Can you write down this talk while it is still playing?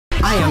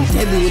I am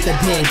deadly with the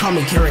pen, call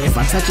me Kara. If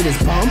I touch it,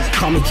 it's bomb.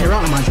 Call me Kara,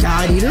 I'm a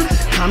god eater.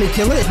 Call me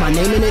killer, if my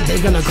name in it,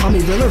 they gonna call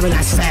me realer, and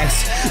that's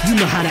facts. You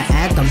know how to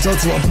act, I'm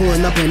JoJo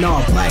pulling up in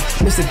all black.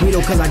 Mr. Guido,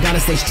 cause I gotta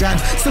stay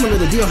strapped. Similar to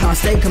the deal, how I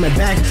stay coming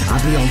back.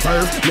 I be on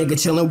verve, nigga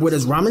chillin' with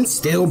his ramen.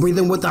 Still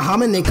breathing with the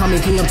humming. They call me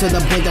king up to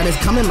the point that it's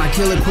coming. My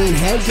killer queen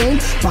head game,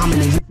 bombing,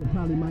 and you should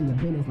probably mind your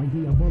business like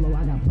Diavolo.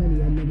 I got plenty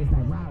of niggas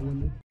that ride with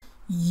me.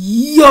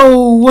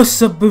 Yo,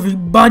 what's up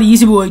everybody,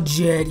 it's your boy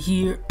Jed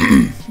here,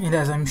 and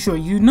as I'm sure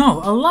you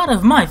know, a lot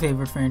of my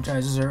favorite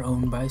franchises are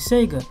owned by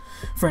Sega.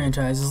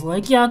 Franchises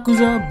like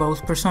Yakuza,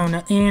 both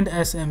Persona and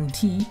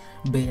SMT,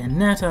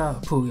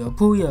 Bayonetta, Puyo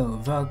Puyo,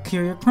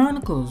 Valkyria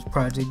Chronicles,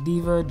 Project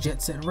Diva,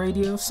 Jet Set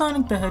Radio,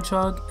 Sonic the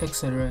Hedgehog,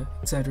 etc,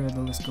 etc,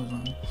 the list goes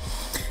on.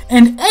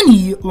 And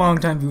any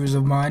longtime viewers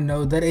of mine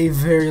know that a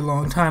very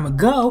long time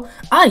ago,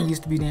 I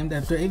used to be named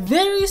after a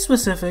very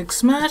specific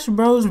Smash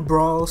Bros.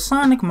 Brawl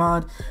Sonic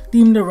mod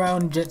themed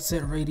around Jet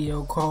Set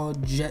Radio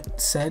called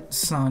Jet Set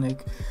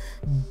Sonic.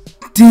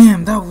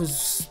 Damn, that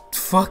was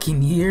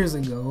fucking years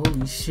ago,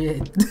 holy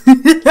shit.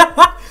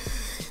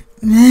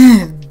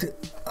 Man,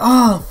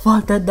 oh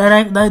fuck,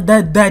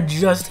 that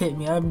just hit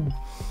me. I'm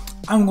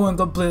going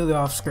completely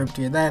off script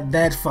here.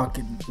 That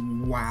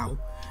fucking, wow.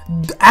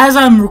 As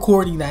I'm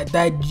recording that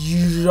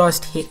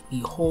just hit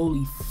me.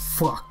 Holy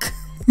fuck.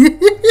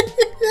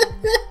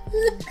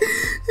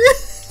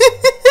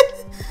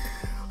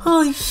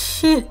 Holy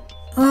shit.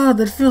 Oh,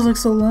 that feels like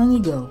so long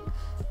ago.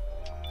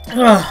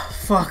 Oh,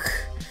 fuck.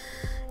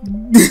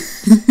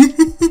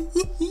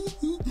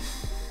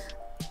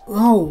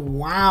 Oh,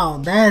 wow.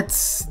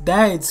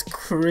 That's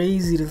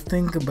crazy to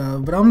think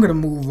about. But I'm gonna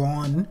move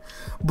on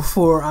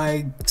before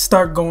I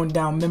start going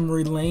down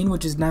memory lane,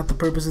 which is not the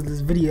purpose of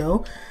this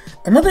video.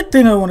 Another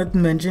thing I wanted to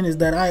mention is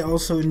that I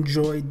also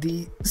enjoyed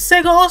the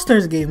Sega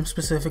All-Stars game,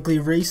 specifically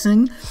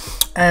racing,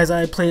 as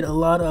I played a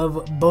lot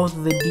of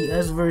both the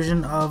DS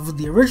version of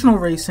the original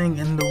Racing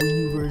and the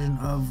Wii U version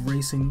of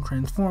Racing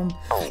Transformed,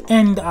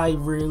 and I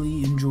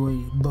really enjoy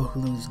both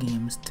of those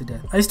games to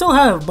death. I still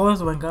have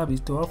both of my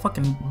copies too. I'll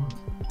fucking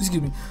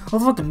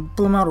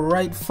pull them out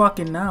right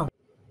fucking now.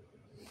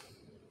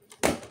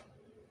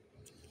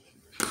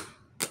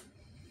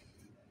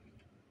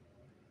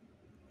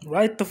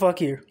 Right the fuck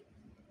here.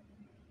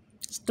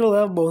 Still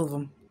have both of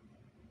them.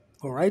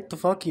 Right the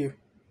fuck here.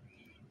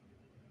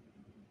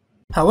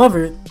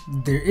 However,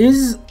 there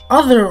is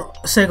other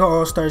Sega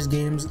All-Stars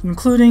games,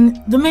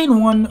 including the main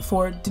one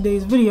for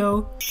today's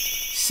video,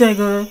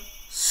 Sega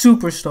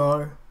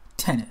Superstar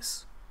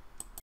Tennis.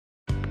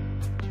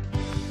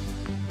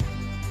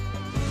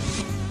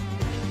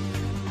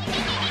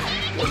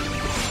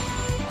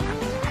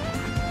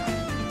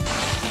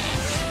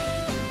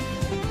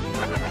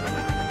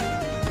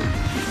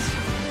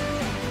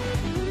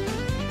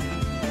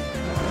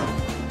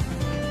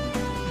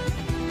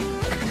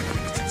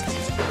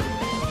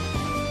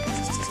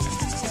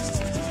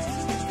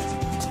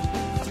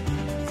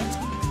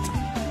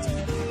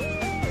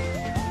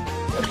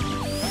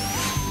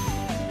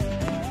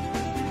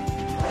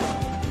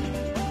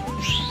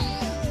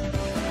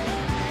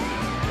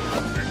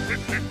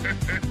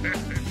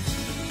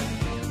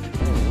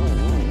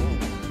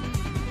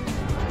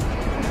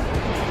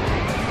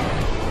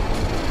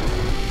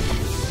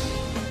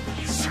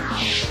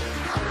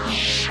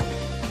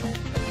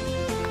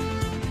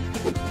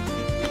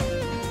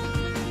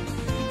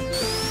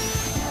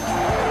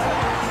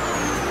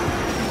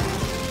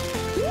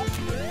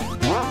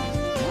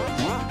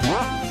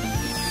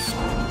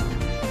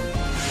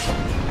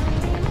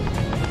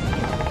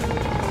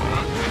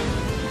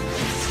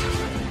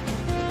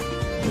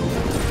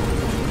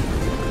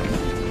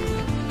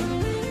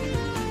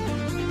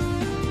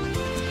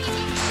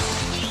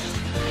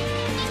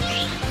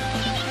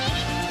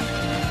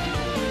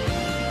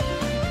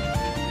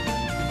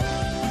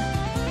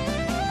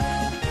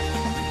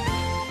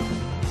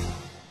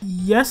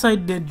 Yes, I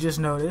did just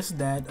notice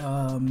that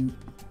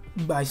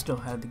I still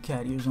have the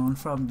cat ears on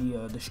from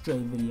the Stray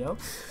video,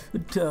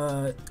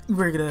 but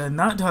we're gonna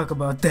not talk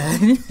about that.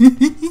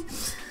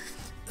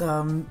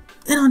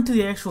 And on to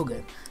the actual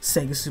game.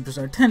 Sega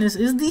Superstar Tennis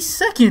is the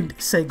second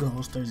Sega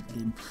All-Stars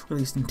game,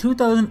 released in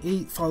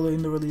 2008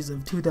 following the release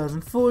of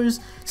 2004's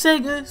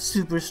Sega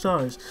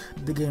Superstars.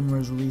 The game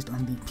was released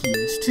on the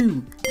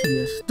PS2,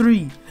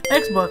 PS3,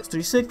 Xbox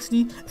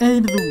 360,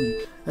 and the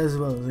Wii, as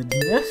well as a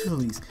DS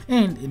release,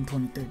 and in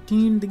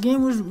 2013 the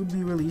game would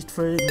be released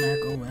for Mac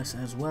OS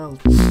as well.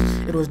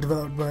 It was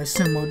developed by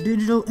Sumo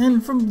Digital,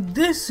 and from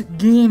this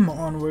game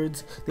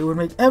onwards they would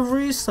make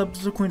every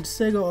subsequent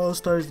Sega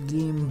All-Stars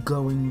game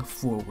going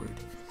forward.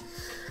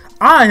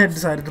 I had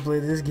decided to play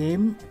this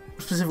game,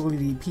 specifically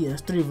the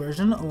PS3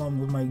 version, along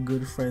with my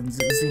good friends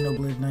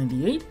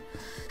Xenoblade98,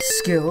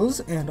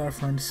 Skills, and our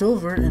friend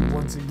Silver, and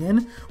once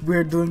again,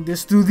 we're doing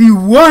this through the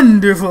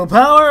wonderful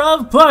power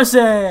of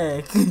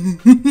Parsec!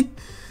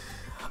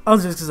 I'll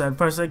just say,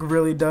 Parsec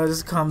really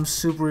does come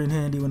super in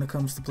handy when it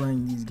comes to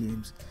playing these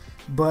games.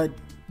 But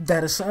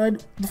that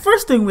aside, the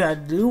first thing we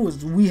had to do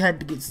was we had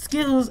to get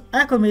skills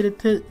acclimated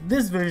to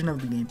this version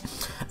of the game.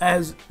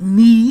 As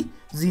me,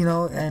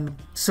 Zeno, and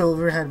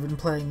Silver had been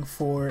playing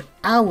for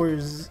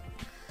hours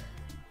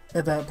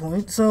at that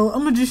point. So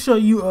I'm gonna just show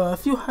you a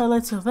few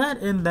highlights of that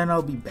and then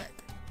I'll be back.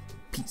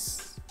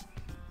 Peace.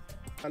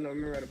 I don't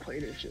remember how to play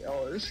this shit.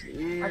 Oh, this is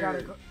weird. I got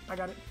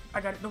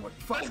it. Don't worry.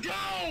 Let's go!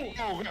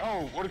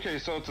 Oh, okay,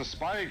 so it's a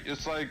spike.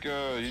 It's like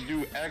you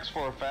do X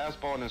for a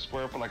fastball and then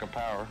square for like a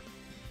power.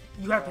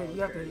 You have to hit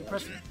it.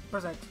 Press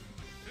X.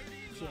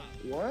 Shit.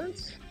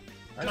 What?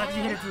 I thought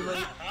you hit it too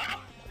late.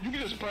 You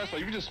can just press, like,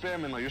 you can just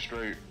spam it like you're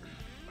straight.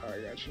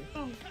 Alright, got you.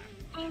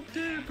 Oh,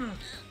 damn.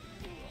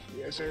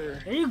 Yes,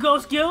 sir. There you go,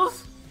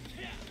 skills.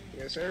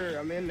 Yes, sir.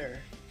 I'm in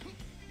there.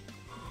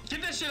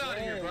 Get that shit out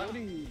of here, bro. What are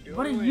you doing?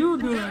 What are you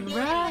doing,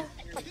 bruh?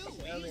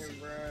 Selling,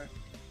 bruh.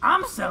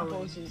 I'm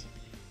selling.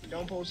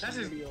 Don't post this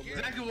video, bro.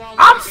 Exactly what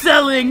I'm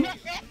selling.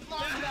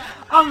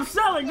 I'm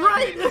selling,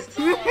 right?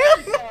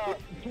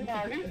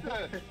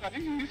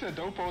 He said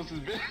don't post this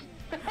bitch.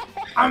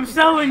 I'm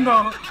selling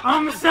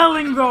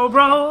though,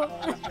 bro.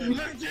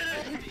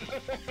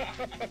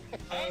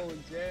 Oh,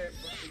 Jet.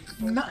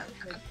 No.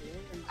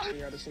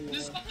 This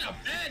is a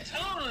bad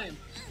time.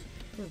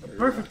 This is the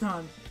perfect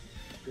time.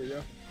 There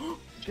you go.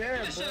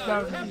 Jet,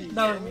 bro.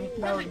 That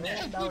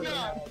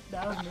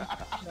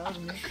was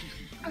me.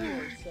 You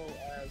are so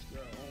ass,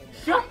 bro.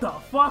 Shut the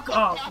fuck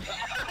up.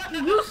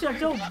 You shut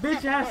your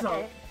bitch ass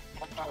up.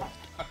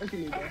 Look at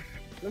me, bro.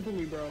 Look at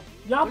me, bro.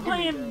 Y'all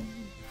playing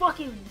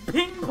fucking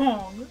ping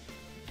pong.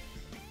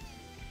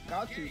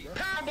 Got you, bro.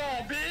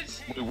 Powerball,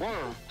 bitch. We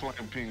were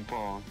playing ping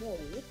pong. Whoa,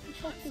 what the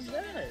fuck was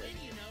that?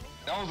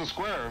 That was the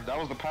square. That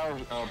was the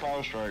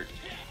power strike.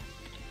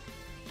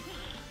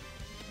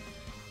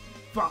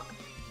 Fuck.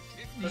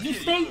 You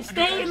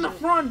stay in the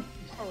front.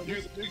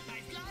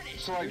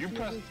 So like you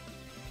press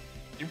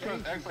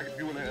X like if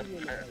you want to hit.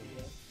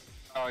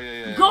 Oh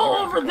yeah. Go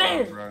over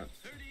there. Right.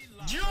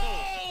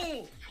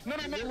 Yo! No,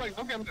 like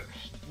okay,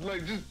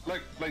 like just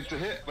like to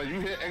hit, like you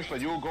hit X,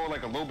 like you'll go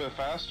like a little bit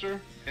faster,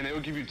 and it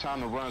will give you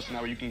time to run, so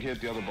now you can hit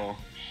the other ball.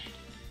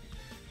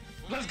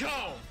 Let's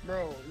go!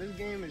 Bro, this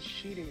game is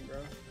cheating, bro.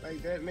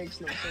 Like that makes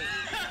no sense.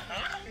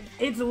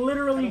 It's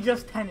literally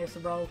just tennis,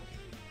 bro.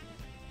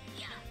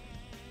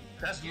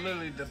 That's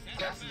literally the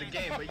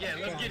game, but yeah,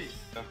 let's get it.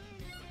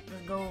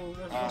 Let's go,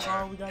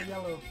 Carl. We got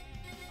yellow.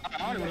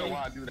 I don't even know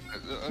why I do that.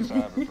 That's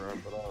happening, bro.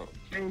 But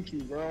thank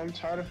you, bro. I'm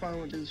tired of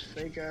fighting with this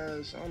fake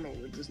ass. I don't know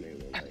what this name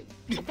is like.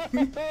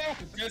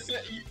 That's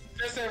that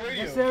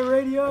radio. That's that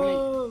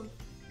radio.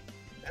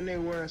 And they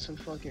wearing some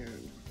fucking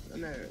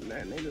that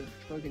nigga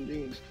fucking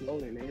jeans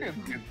floating in here.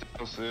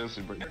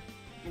 Seriously, bro.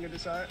 Nigga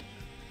decide.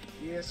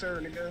 Yes,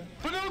 sir, nigga.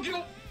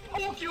 Pinocchio!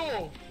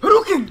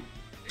 Hadouken!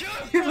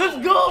 Let's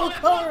go,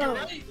 Carl!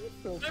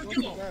 Let's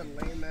go. That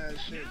lame ass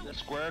shit.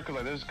 Square, cause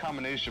like there's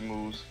combination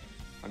moves.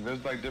 Like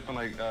there's like different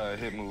like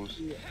hit moves.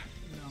 Yeah.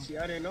 No. See,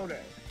 I didn't know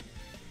that.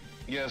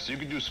 Yeah, so you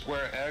can do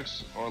square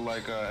X or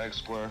like X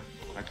square,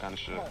 that kind of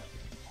shit.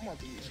 I'm about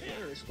to use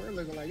square. Square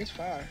looking like it's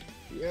fire.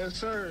 Yes,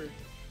 sir.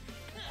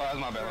 Oh, that's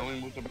my bad. Let me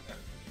move the back.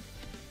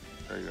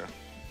 There you go.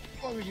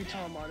 What was you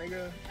talking about,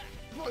 nigga?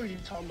 What was you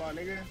talking about,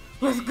 nigga?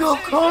 Let's go,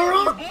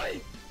 Carl!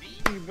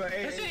 But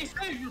hey, that shit ain't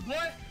safe, your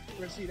boy.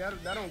 But see,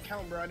 that don't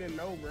count, bro. I didn't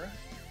know, bro. What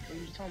are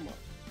you talking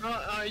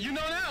about? You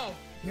know now.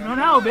 You know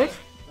now, bitch.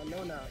 I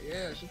know now.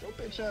 Yeah, shut your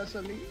bitch ass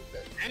up, nigga.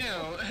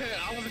 Damn,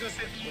 I was gonna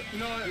say, you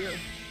know what? Yeah.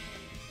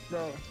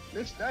 Bro,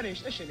 that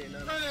shit ain't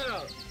nothing.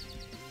 No.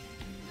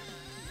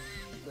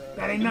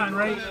 That ain't nothing,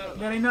 right?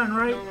 That ain't nothing,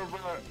 right?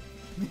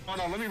 Hold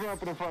on, let me run up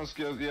with the front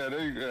skills. Yeah,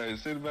 there you go.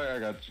 Sit back, I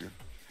got you.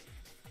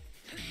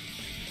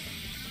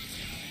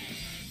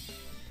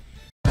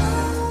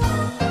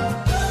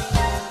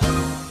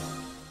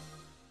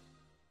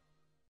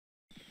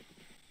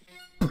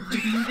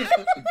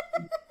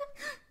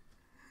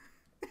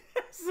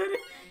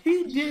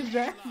 He did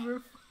that.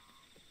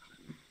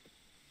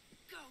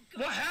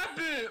 What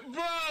happened,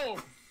 bro?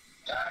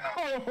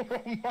 Oh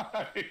my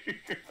god.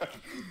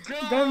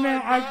 That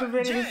man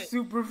activated his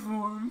super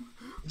form.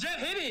 Jet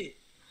hit it.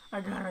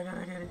 I got it.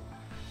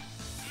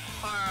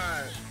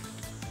 Alright.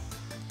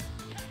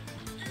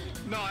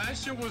 No, that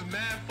shit was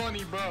mad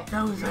funny, bro.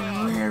 That was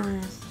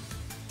hilarious.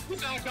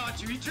 I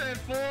got you. He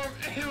transformed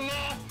and he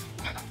lost.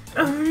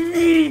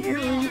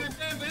 Immediately.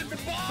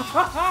 Let's go,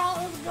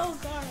 Carl.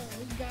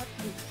 We got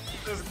this.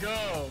 Let's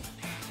go.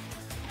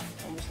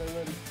 I'm gonna stay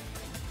ready.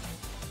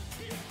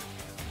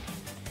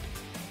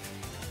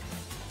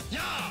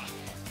 Yeah.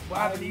 Why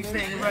happened to you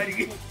staying ready?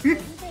 You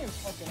ain't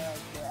fucking ass,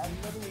 bro. I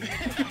literally.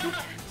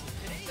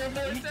 Down,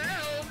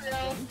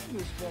 yo.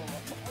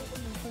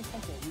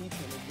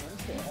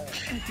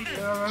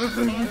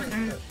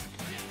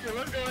 Yeah,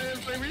 let's go ahead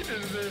and play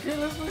retennis. Yeah,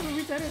 let's play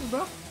retennis,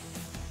 bro.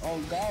 Oh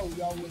God,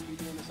 y'all wouldn't be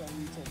doing this on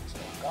retennis.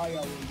 Oh God,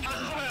 y'all wouldn't be doing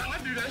this. I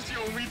do that shit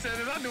on Wii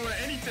tennis. I do it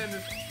any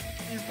tennis.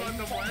 He's fucked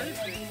up on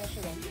anything.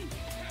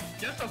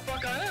 Yes, the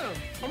fuck I am.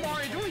 I'm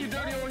already doing you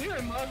dirty on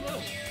here. Might as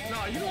well.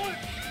 Nah, you know what?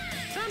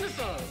 Turn this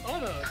up.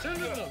 Hold on. Turn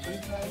this up.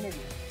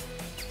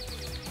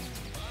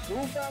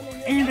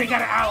 And they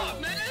got it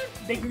out.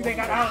 They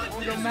got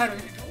out. It don't matter.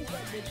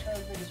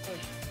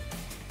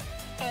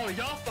 Oh,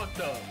 y'all fucked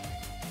up.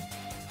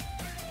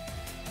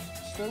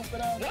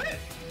 Stupid ass. What?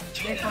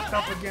 They fucked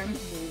up again.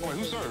 Wait,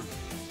 who served?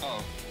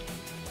 Oh.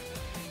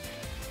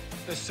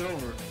 It's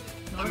silver.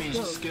 No, I mean,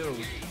 it's skills.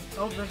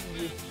 Oh, this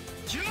is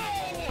you. Yo!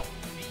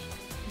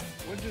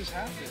 What just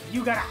happened?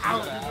 You got it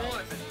out.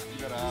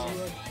 You got out.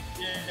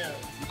 Yeah.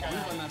 We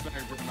run that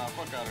back, bro. Nah,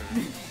 fuck out of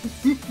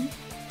here.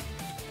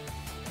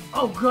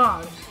 Oh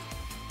God.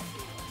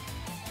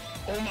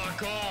 Oh my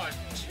god.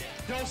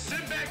 Yo,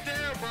 sit back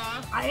there, bro.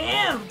 I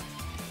am.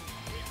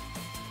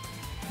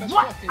 That's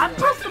What? fucking I right.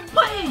 pressed the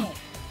button.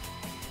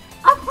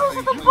 I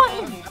pressed the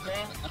button.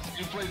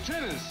 You play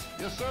tennis.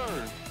 Yes,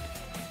 sir.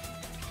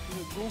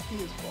 You're goofy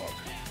as fuck.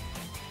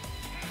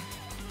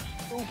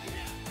 Goofy.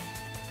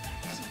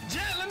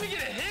 Jet, let me get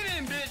a hit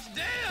in, bitch.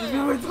 Damn.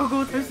 No, it's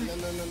all good. No.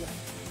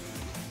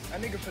 That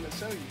nigga finna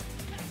sell you.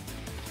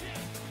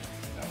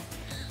 No.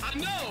 I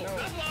know. No.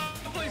 That's why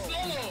I play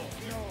solo.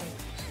 No.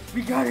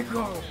 We gotta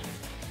go.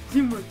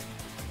 Teamwork.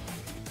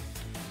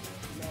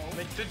 No.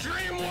 Make the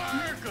dream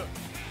work.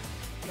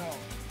 No.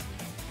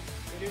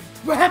 Idiot.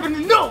 What happened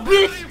to no, How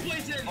bitch? you play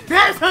tennis?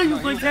 That's how you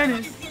play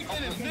tennis. You play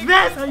tennis, nigga.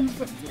 That's how you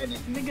play tennis,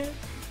 nigga.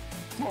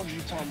 What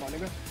you talking about,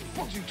 nigga?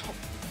 What you talking?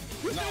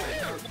 We still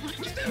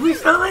here. We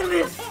still in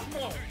this.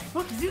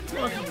 What is you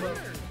talking about?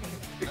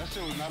 That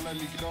shit was not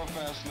letting me get off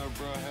fast enough,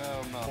 bro.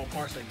 Hell no. Well,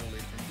 parts ain't gonna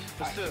leave from me.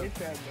 But I still. hit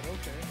that, but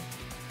okay.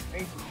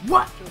 Thank you.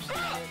 What? Just so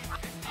that-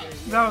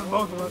 That was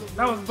both of us.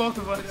 That was both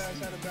of Put us. that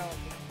outside of bounds.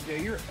 Yeah,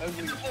 you're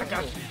ugly. I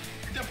got you.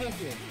 Hit that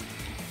Pokemon.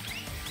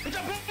 Hit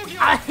that Pokemon.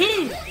 I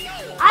hit it.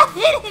 I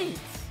hit it.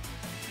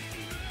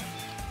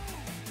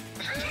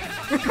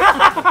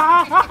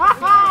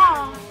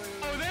 Oh,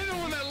 they the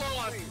one that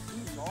lost. You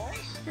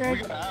lost? Yeah, We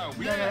got out.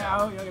 y'all got it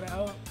out. Y'all got it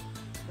out.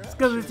 It's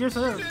because it's your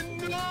serve.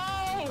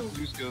 No.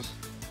 Use skills.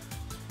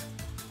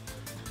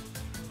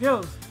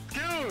 Skills.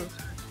 Dude.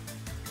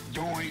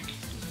 Yoink.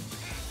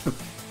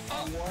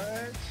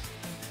 What?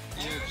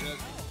 It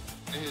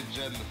hit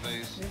Jet in the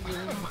face. It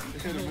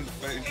hit him in the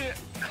face.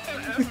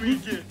 That's what you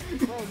get.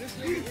 Bro, this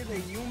nigga is a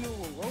human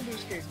with roller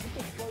skates. What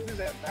the fuck does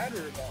that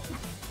matter about?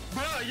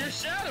 Bro, your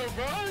shadow,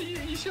 bro.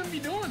 You shouldn't be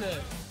doing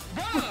that.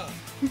 Bro.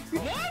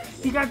 What?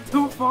 He got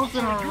 2 faults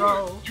in a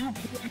row. You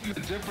put it in a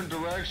different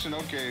direction.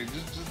 Okay,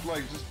 just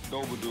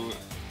overdo it.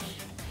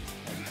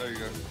 There you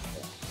go.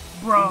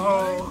 Bro.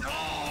 Dog.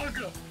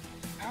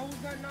 How is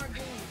that not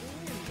going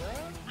in, bro?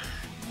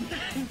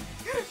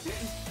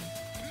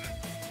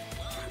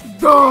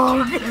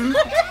 Dog.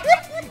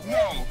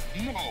 No.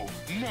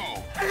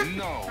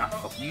 No.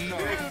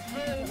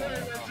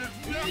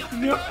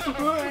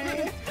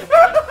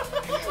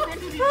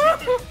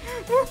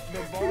 The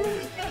ball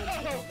is...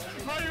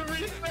 How you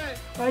reset?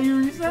 How you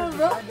reset,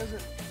 bro? That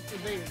doesn't...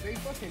 They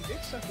fucking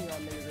dick sucking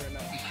on niggas right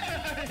now.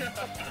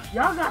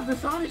 Y'all got the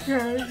Sonic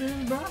characters,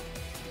 bro.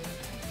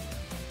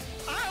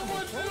 I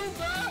would too,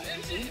 bro.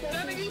 And she,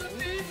 that nigga your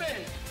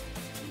teammate.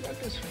 You got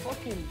this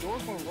fucking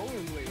dork on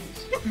rollerblades.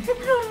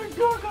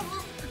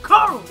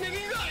 Carl.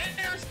 Nigga, you got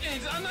air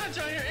skates. I'm not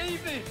trying to hear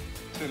anything.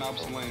 10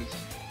 opposite lanes.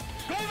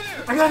 Go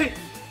there. I got it.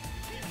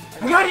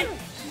 I got it.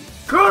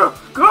 Carl,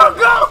 go.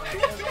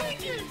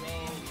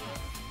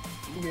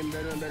 You getting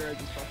better and better at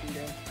this fucking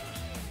game.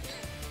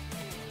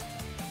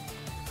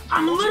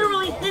 I'm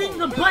literally hitting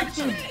the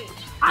button.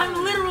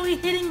 I'm literally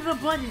hitting the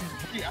button.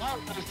 You out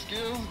the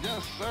skills?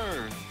 Yes,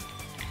 sir.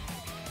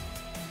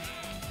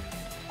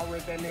 I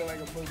read that nigga like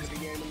a book of the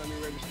game and let me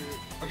register it.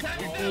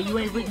 Hey, you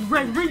ain't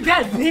read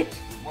that, bitch.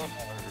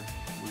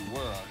 We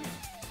were out here.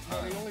 No,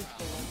 they only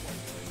score 1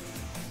 point.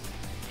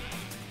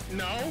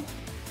 No.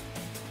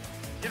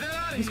 Get that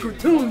out of He's here.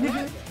 cartoon,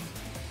 nigga.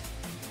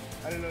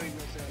 I didn't know he was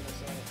gonna say on that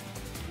side.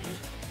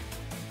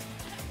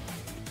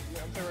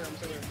 Yeah, I'm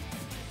still there.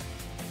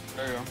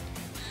 There you go.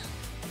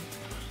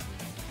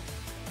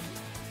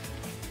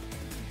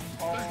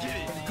 Let's get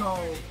it. Go.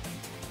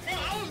 Bro, I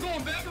was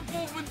going back and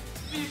forth with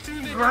these two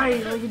niggas.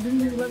 Right, like it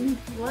didn't even let me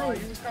Oh, play.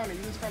 you was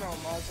kinda on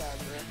my side,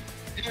 bro.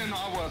 Yeah, no, I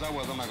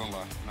was. I'm not gonna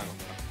lie.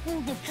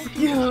 Who the fuck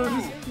Yeah.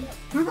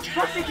 Where the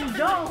fuck did you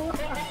go?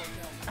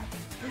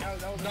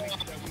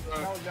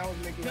 that was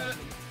making it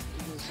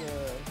was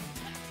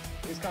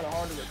it's kinda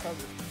hard to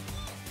recover.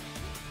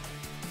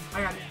 I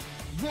got it.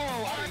 Whoa!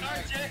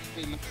 Alright, Jack.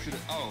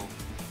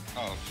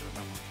 Oh, shit.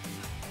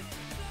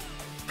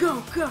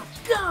 Go.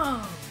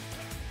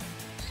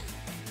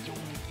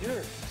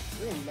 You're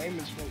lame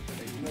as fuck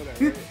today, you know that,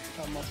 right?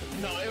 Talking about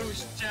some- No, it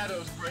was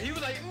shadows, bro. He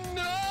was like,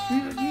 no.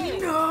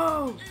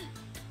 No.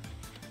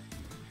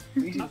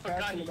 He's I forgot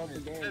passionate he about the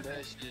game, said bro.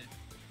 that shit.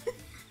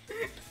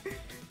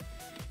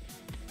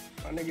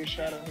 My nigga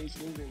Shadow hates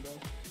losing, bro.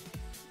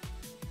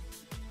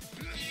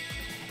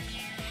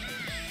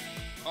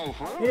 Oh,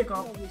 for real? Here it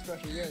go. That was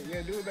special.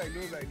 Yeah, do it back,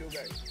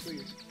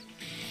 please.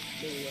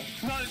 There we go.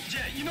 No,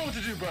 Jet, you know what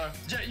to do, bro.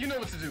 Jet, you know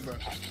what to do, bro.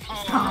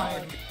 Oh, No, I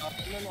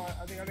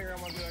think I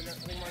got my good. I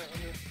think mine on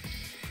here.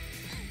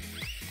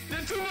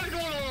 There's too much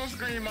going on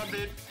screen, my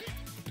bitch.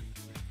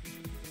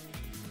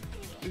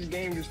 This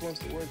game just wants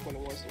to work when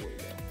it wants to work,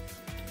 man.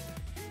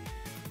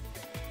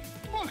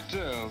 Fuck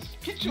this.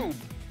 Get your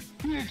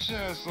bitch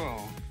ass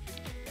on.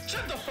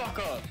 Shut the fuck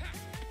up.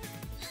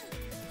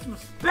 Some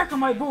respect on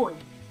my boy.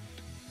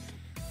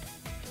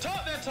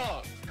 Talk that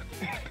talk.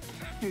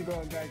 Keep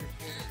going back and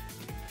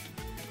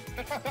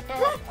I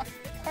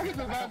can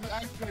imagine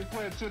actually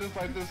playing tennis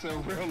like this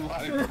in real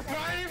life.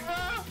 Right,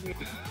 bro?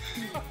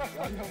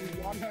 forth.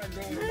 Y'all not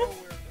going nowhere.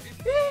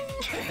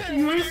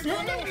 You were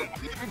saying? I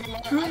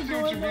see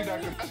what you mean,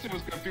 that shit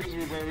was confusing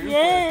me, baby.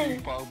 Yeah.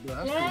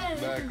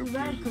 That shit was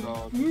mad confusing,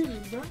 dog.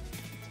 Confusing, bro.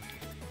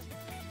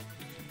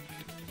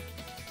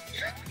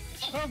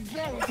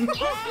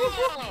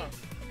 Oh,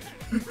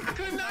 I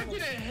could not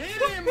get a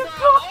hit in, bro.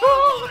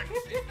 Oh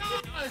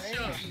my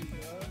gosh.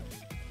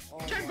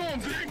 Kept going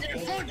back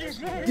and fucking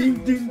forth.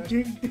 Ding, ding,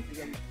 ding.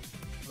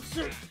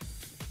 Shit.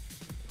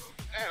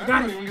 I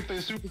don't even get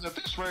these supers at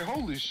this rate.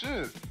 Holy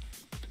shit.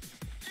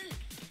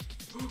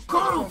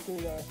 Carl!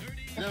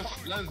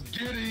 Let's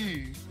get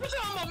it. What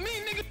talking about me,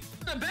 nigga?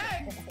 In the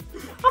back. I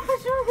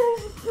thought you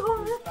were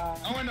going to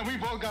Oh, wait, no, we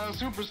both got our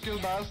super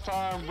skills by this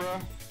time, bro.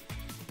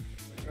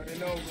 Already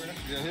know, bro.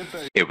 Yeah, hit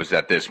that. It was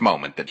at this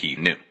moment that he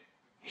knew.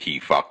 He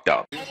fucked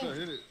up. Yes, sir,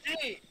 hit it.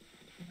 Hey.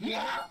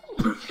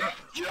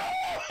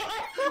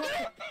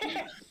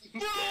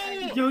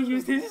 Yo,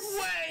 use this.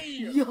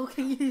 Yo,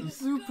 can hit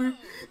super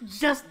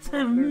just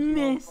to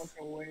miss.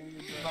 Fucking way,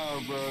 bro. Nah,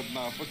 bro,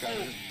 nah, fuck out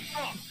of here.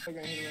 I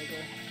got hit right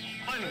there.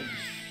 Finally.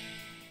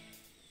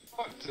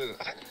 Fuck this.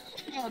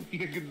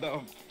 Nigga,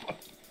 no.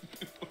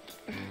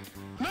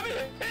 Let me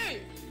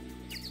hit.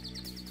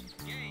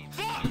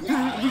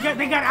 Fuck.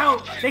 They got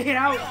out. They hit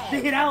out.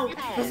 They hit out.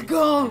 Let's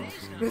go.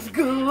 Let's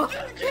go.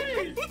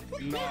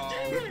 No,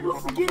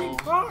 Let's get it,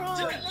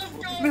 Carl.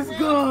 Let's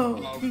go.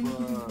 no,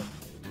 bro.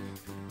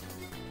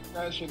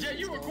 That shit. Yeah,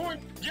 you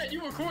recording? Yeah,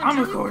 you recording? I'm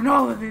too? recording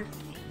all of it.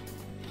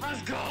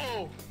 Let's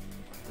go.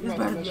 This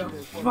better be a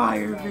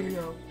fire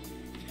video.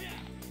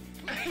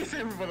 He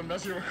said we're about to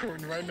mess your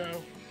recording right now.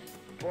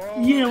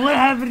 Whoa, Yeah, what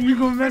happened? You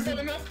gonna mess Is it?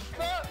 that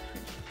enough?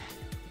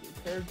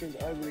 character's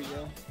ugly,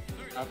 bro.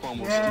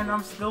 Yeah, and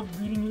I'm still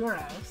beating your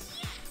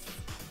ass.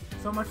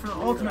 So much for the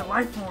ultimate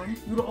life form.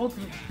 You the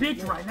ultimate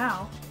bitch right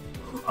now.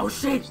 Oh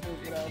shit!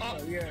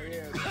 Yeah,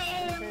 yeah.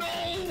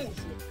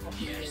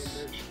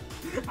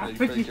 I You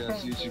think fake you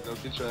ass can. YouTube, go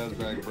get your ass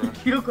back, bro.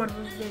 You're gonna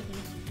mistake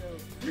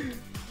it.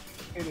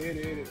 Hit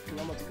it, cause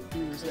I'm about to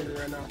confuse this nigga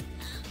right now.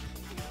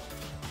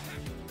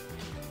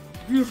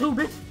 Confuse who,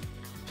 bitch?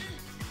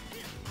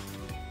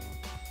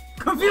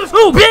 Confuse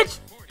who, bitch?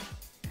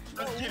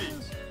 Let's get it.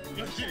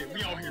 Let's get it.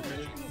 We out here,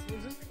 man.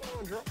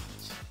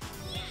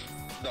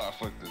 Nah,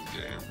 fuck this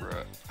game,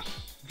 bro.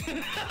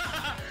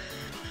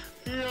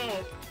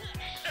 Yo.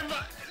 If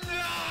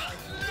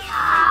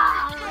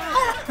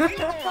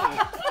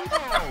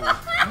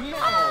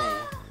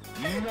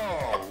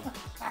No.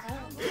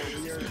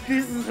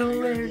 This is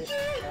hilarious.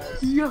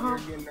 Yo.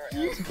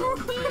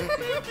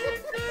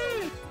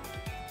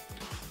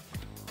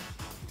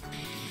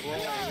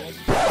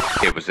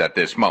 It was at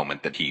this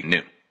moment that he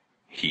knew.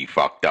 He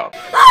fucked up.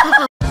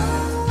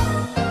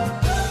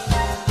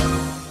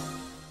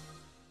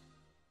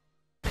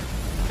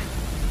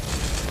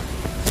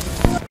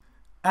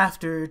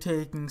 After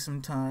taking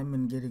some time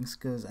and getting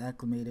skills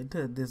acclimated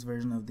to this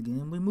version of the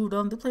game, we moved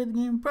on to play the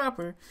game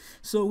proper.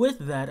 So with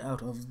that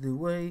out of the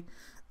way,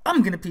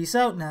 I'm gonna peace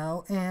out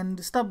now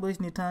and stop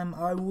wasting your time.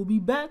 I will be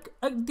back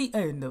at the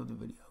end of the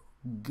video.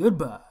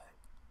 Goodbye.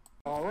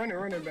 Oh, run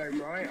it back,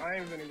 bro. I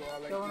ain't gonna go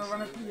out like Y'all wanna this.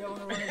 run it? Y'all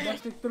wanna run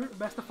it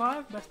best of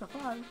five? Best of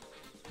five.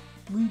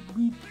 We.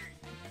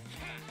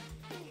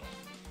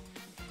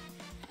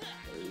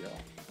 There you go.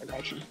 I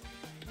got you.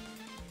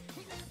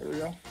 There we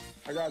go.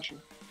 I got you.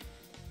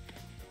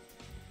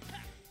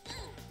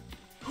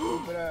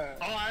 But,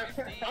 Alright.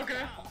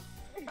 Okay.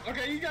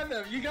 Okay, you got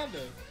them. You got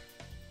them.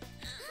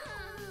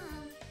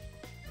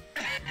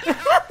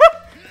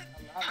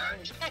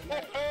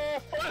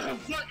 What the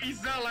fuck you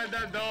sound like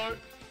that, dog?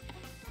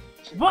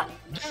 What?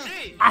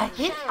 Shit.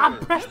 I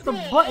pressed the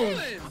button.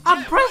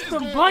 I pressed the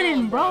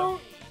button, bro.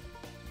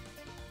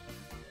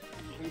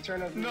 we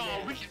turn up the No,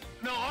 game.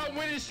 no, our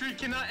winning streak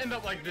cannot end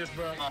up like this,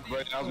 bro. Nah, bro,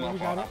 that was my We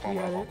fault.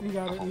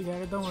 got it. We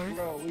got it. Don't worry.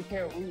 Bro, we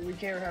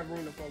can't have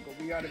room to fuck up.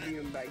 We gotta beat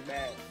him back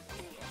bad.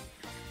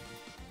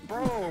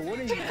 Bro, what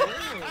are you doing?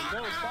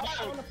 Bro, stop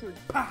trying to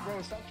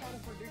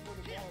predict where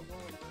the ball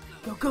going.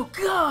 Go, go,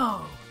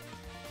 go!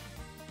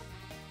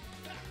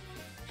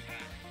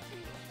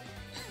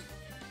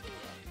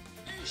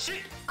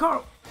 Shit.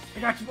 Carl, I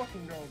got you.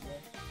 Fucking go, bro.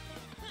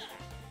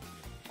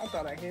 I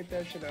thought I hit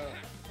that shit up.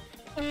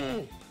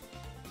 No.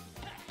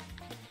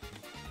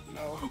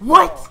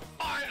 What?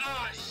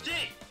 Alright,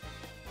 shit.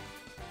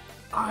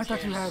 Oh, I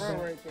thought you had Bro,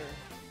 that. right there.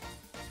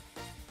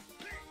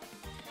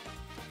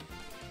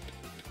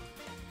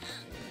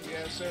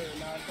 Yes, sir.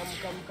 Nah, come.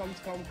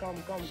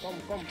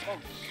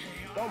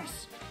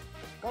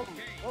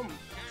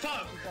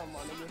 Fuck. Come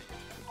on, nigga.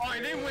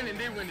 Alright, they winning.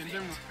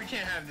 We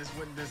can't have this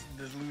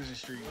losing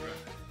streak,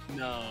 bro.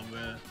 No,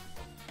 man.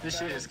 This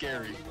shit is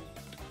scary.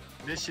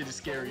 This shit is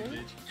scary,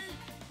 bitch.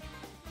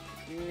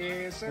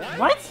 Yeah, sir.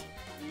 What?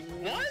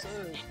 Yeah, What?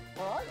 sir.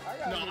 Bro, I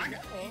got No, I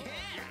got.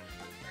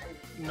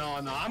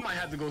 No, I might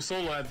have to go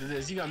solo after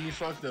this. You got me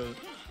fucked up.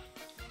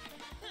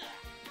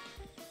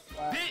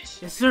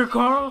 Bitch! Yes, sir,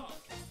 Carl.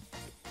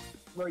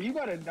 Bro, you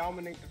gotta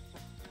dominate the.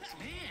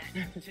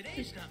 Man,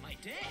 today's not my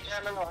day.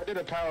 Yeah, no, I did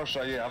a power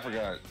shot. Yeah, I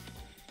forgot.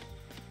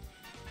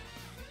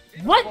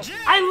 What?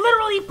 I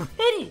literally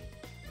hit it.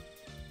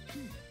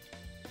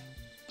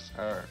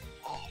 Alright.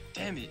 Oh,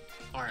 damn it.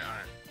 Alright.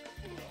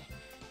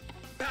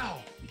 Bow!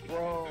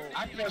 Bro.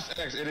 I pressed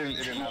X. It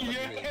did not let me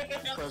hit.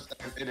 I pressed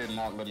X. It did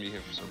not let me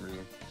hit for some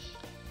reason.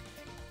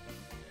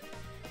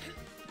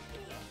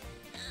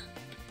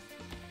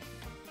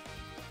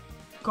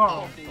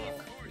 Carl.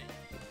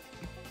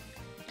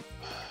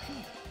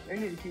 They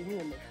need to keep me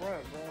in the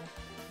front, bro.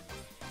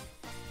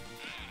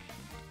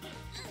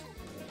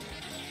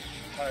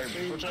 Alright,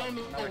 I don't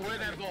know where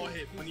that ball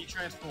hit when he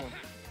transformed.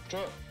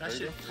 That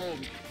shit trolled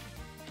me.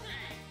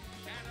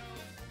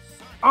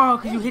 Oh,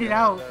 cause you hit it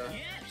out.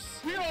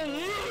 We are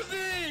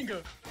losing!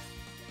 Let's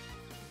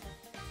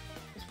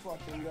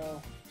fucking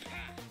go.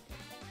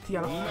 He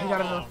got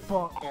another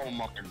fault. Oh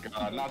my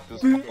god, not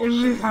this Dude, if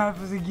bullshit. this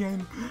happens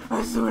again,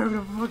 I swear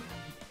to fuck.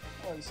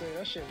 I was saying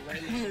that shit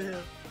lame.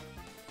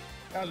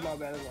 That was my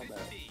bad. That was my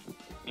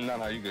bad.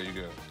 No, you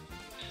good.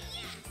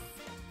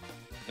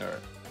 Alright.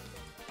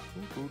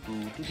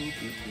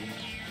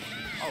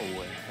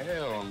 Oh,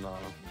 hell no.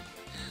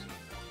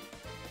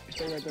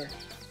 Stay right there.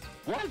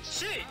 What?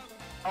 Shit!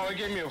 Oh, it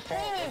gave me a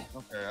fall.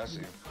 Okay, I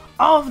see.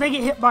 Oh, if they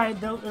get hit by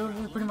it, they'll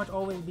pretty much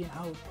always be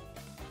out.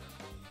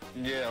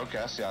 Yeah, okay,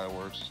 I see how it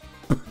works.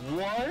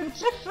 What? I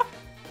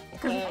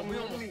We almost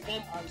literally,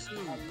 bumped I too.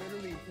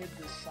 literally hit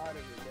the side of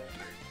it,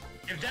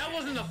 bro. If that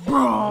wasn't a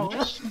Bro.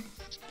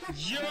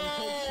 Yo!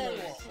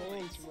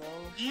 Thanks, bro.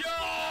 Yo!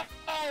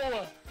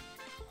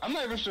 I'm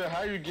not even sure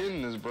how you're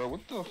getting this, bro.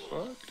 What the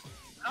fuck?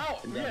 Oh,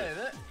 yeah,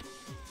 that.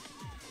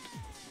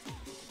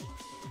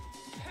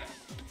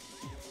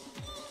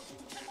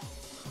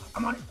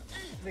 I'm on it.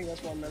 I think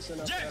that's why I'm messing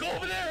up. Jack, go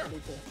over there!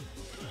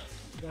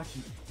 Got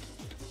you.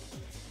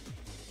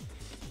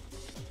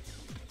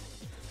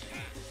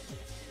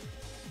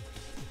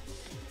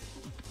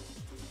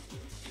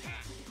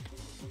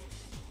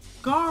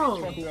 Carl.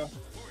 Fucking go.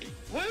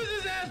 What is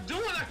his ass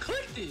doing? I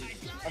clicked it!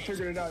 I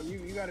figured it out. You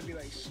gotta be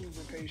like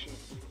super patient.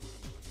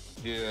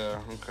 Yeah,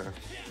 okay.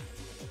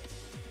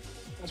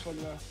 Let's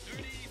fucking go.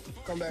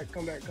 Come back.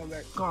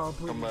 Carl,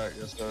 please. Come back,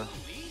 yes sir.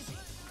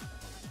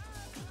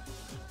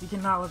 You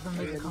cannot let them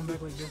make a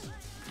comeback like this.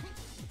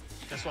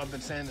 That's what I've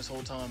been saying this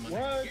whole time, man.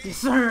 What? Yes,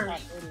 sir.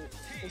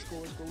 It's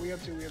cool. We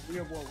have two. We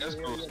have one. It's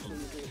cool.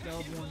 That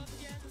was one.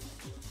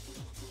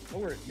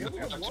 Don't worry. Yeah, we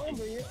have one,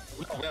 but yeah.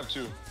 We have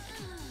two.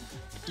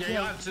 Yeah,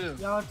 y'all have two.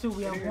 Y'all have two,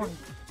 we have one.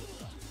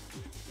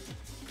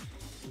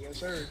 Yes,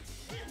 sir.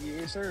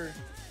 Yes, sir.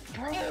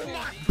 Bro, Oh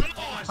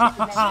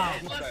my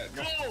gosh! Let's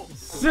go!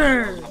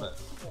 Sir.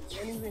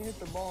 can't even hit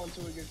the ball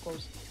until it gets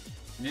close.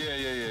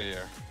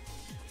 Yeah.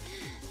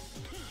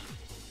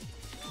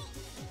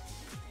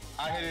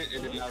 I hit it,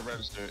 it did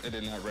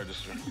not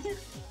register.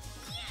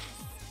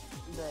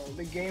 Bro,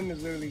 the game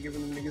is literally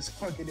giving the niggas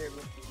fucking error.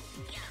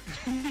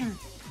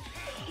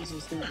 This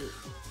is stupid.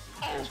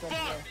 Oh,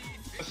 fuck!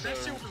 That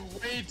shit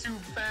was way too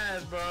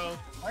fast, bro.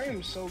 I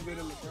am so good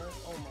in the front.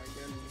 Oh my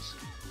goodness.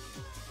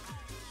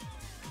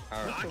 No,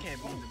 Alright.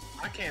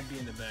 I can't be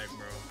in the back,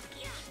 bro.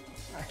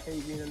 I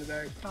hate being in the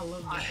back. I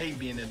love I that. hate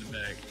being in the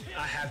back.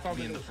 I have to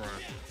be in the front.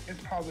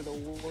 It's probably the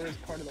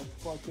worst part of the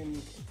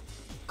fucking.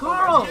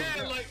 Carl.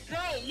 Yeah, like, bro,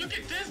 look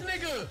at this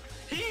nigga.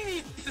 He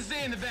needs to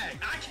stay in the back.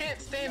 I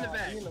can't stay in the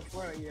back. Be in the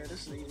front, yeah.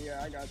 This is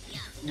I got this.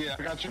 Yeah,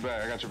 I got your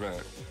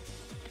back.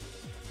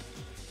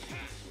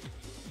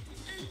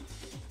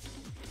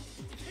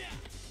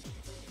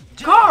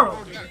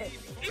 Carl.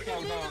 He be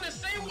moving the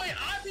same way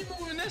I be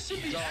moving. That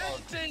shit be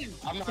agitating.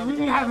 I'm not So we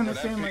gonna be lie, having the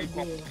that same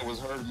ping-pong, idea. It was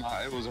hurting my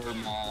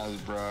eyes,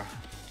 bruh.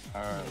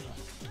 Alright.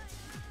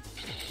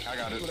 I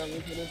got it.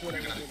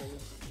 Whatever.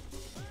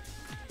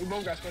 We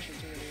both got special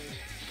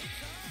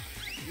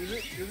too. Use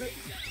it.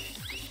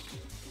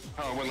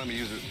 Oh, wait, let me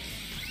use it.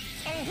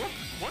 Oh,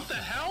 what the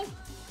hell?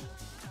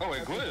 Oh,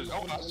 it glitched.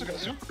 Oh, I still got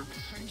super.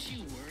 Aren't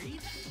you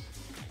worried?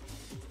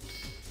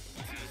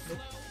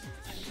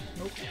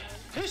 Nope.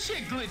 This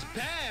shit glitch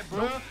bad,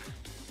 bro.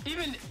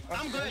 Even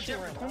I'm glad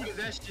Jeff recorded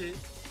that shit.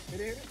 It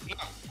is. No,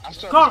 I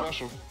started Carl.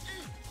 special.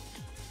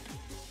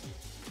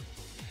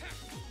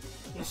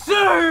 Yes,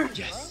 sir.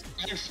 Yes.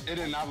 X, it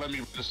did not let me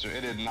register.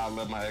 It did not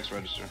let my X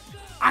register.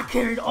 I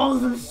carried all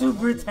of them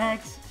super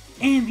attacks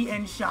and the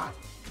end shot.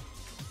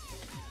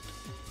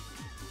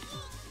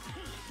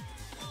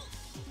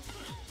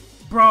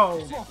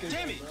 Bro,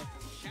 Damn it.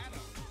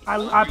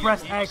 I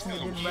pressed X and it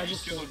didn't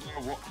register. Look,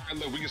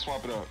 we can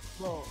swap it up.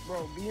 Bro,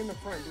 be in the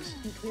front.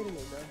 Just keep hitting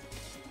it, bro.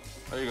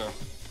 There you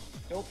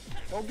go.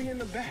 Don't be in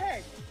the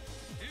back.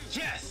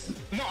 Yes.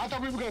 No, I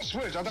thought we were gonna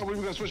switch. I thought we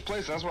were gonna switch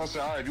places. That's why I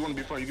said, all right, if you want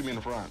to be front, you can be in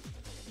the front.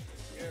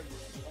 Yeah,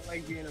 bro. I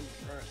like being in the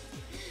front.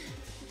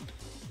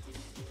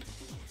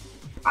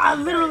 I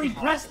literally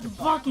pressed the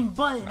fucking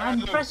button.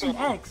 I'm pressing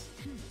X.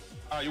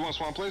 You want to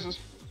swap places?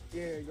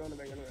 Yeah, go in the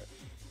back, go in the back.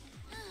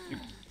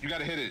 You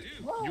gotta hit it.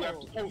 Whoa. You have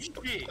to. Oh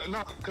shit!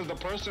 No, because the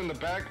person in the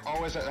back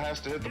always has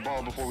to hit the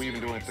ball before we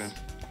even do anything.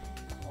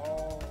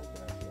 Oh,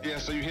 okay. Yeah,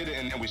 so you hit it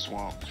and then we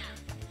swamp.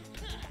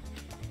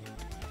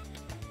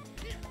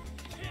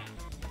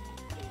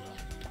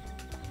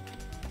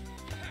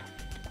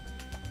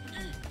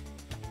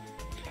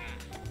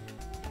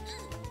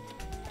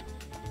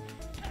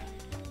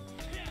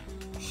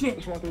 Shit.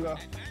 Just walk through that.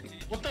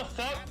 What the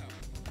fuck?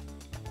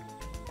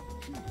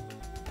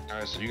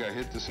 Alright, so you gotta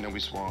hit this and then we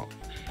swamp.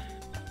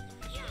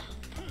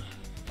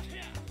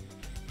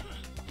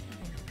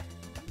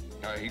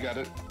 Alright, you got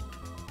it.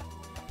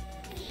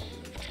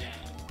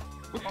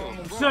 What the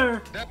fuck?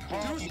 Sir. That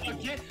ball. Dude,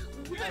 again,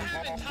 we been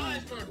having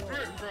ties for a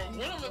grip, bro.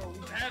 One of us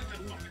has to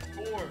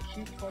fucking score.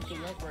 Keep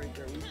fucking up right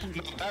there. We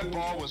keep No, that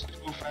ball was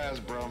too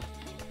fast, bro.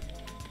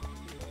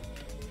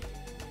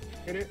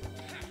 hit it.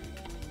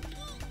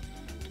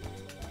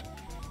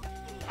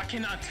 I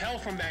cannot tell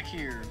from back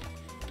here.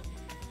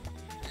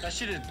 That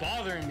shit is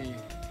bothering me.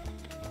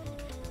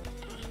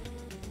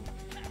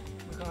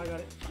 Look how I got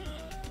it.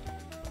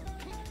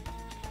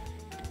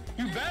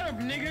 You better,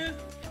 nigga.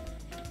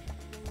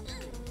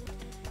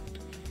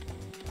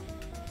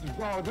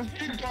 Bro, this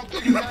kickball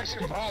thing is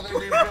actually bothering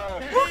me, bro.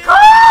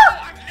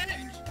 I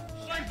can't,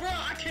 like, bro,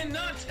 I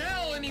cannot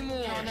tell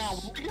anymore. No,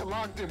 we get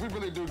locked in. We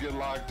really do get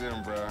locked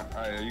in, bro.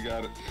 Alright, you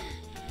got it.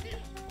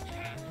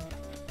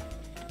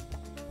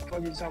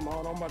 Fuck you talking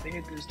about? I'm about to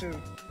hit this too.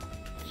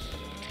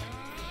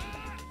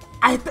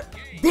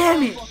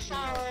 Damn it!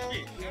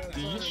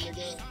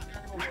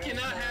 I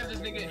cannot have this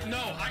nigga. No,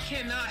 I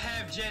cannot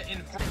have Jet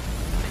in front.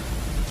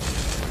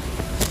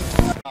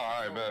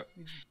 Alright, bet.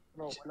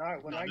 Bro, when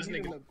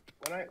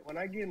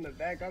I get in the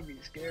back, I'll be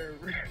scared.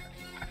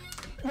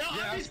 No, Yeah,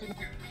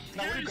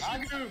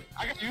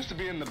 I got used to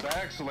being in the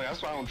back, so like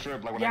that's why I don't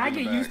trip. Like when Yeah, I I get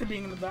in get the used to back.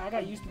 being in the back. I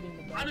got used to being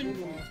in the back. I do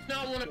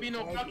not want to be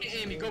no fucking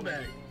Amy. Go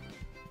back.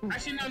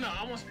 Actually, no,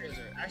 I want to stay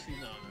there. Actually,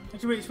 no.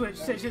 Actually, wait, switch.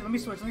 Shit, let me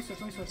switch. Go back.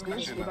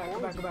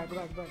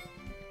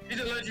 Did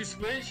it let you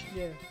switch?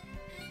 Yeah.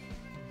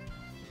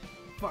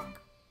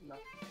 Fuck. No.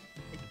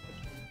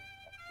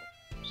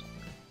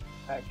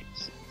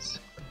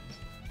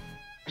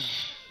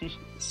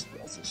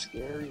 That's a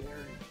scary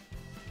area.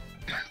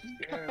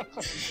 Yeah, I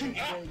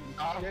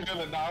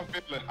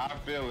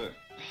feel it.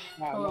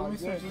 Oh, let me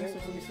switch.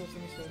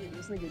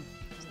 This nigga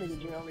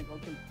generally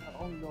gonna take.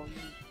 Only gonna use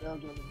L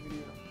during the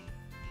video.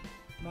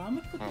 Nah, I'm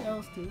gonna put the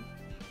L's too.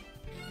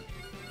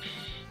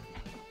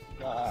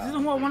 This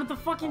isn't what I wanted to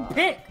fucking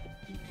pick.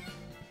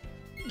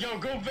 Yo,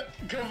 go back.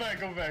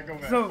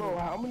 So, Bro,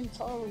 how many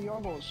times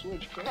y'all gonna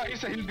switch? I thought you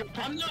said he was gonna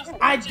I'm not.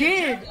 I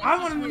did. I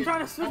wanted to try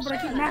to switch, but I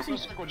keep mashing.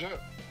 Press circle jump.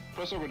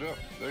 Press circle jump.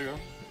 There you go.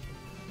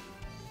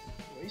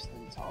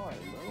 Wasting time,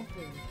 bro.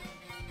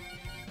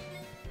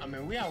 I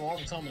mean, we have all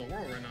the time in the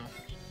world right now.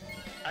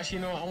 Actually,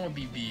 you know what? I want to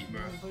be beat,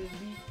 bro.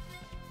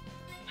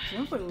 I'm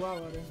gonna play WoW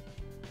out there.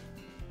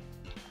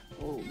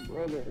 Oh,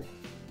 brother.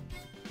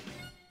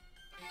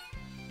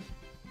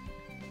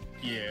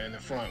 Yeah, in the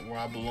front where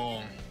I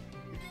belong.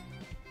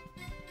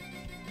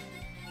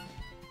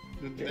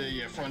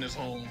 The front is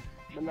home.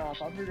 But nah,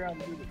 if I figure out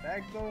how to do the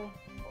back though,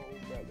 oh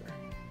brother,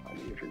 I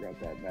need to figure out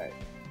that back.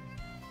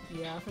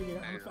 Yeah, I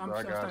figured I'm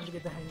starting to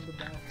get the hang of the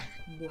back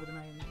more than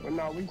I am. But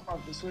nah, we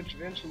pop the switch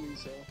eventually,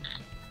 so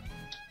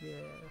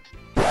Yeah.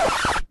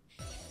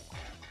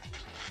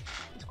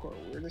 it's quite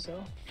weird as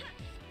hell.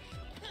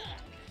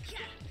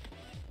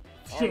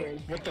 Shit.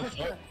 What the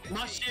fuck?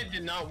 My shit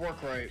did not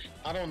work right.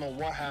 I don't know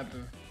what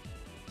happened.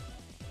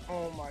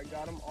 Oh my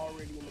god, I'm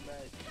already in the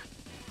back.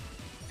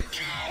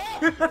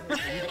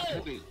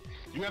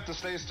 You have to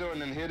stay still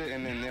and then hit it,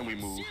 and then we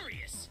move.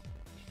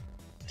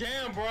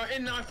 Damn, bro,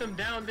 it knocked him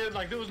down there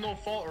like there was no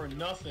fault or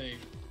nothing.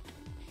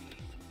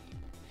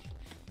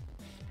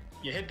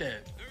 You hit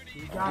that.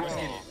 We got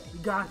that. We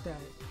got that.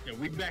 Yeah,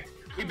 we back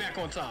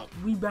on top.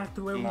 We back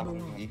to where we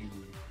belong.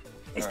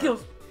 Hey,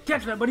 Skills,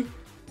 catch that, buddy.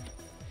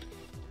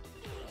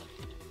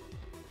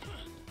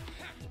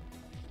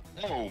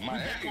 Oh my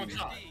Back on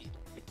top.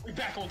 We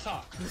back on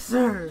top. Yes,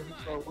 sir.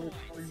 So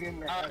we're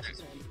getting our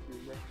asses handed to you,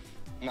 bro.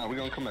 Nah, we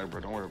gonna come back,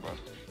 bro. Don't worry about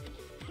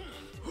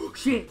it.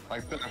 Shit.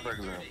 Like that, for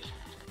example.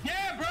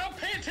 Yeah, bro,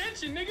 pay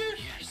attention, nigga.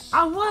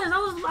 I was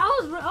on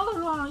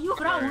you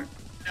for that one.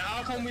 Now,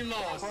 how come we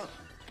lost?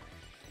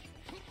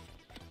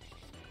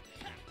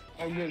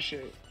 Oh good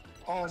shit.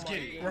 Oh Let's my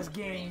get it. god. Let's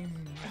game.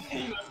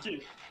 Let's get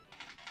it.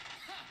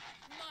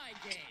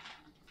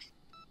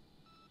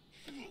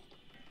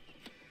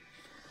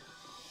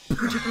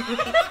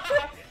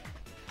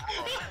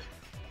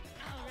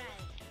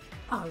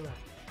 Alright.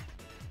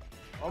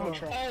 I'm gonna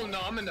try. Oh no,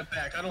 I'm in the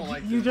back. I don't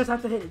like You this. just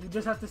have to hit it. You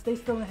just have to stay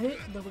still and hit it,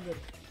 then we're good.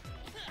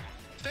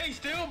 Stay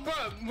still, bro.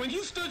 When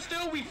you stood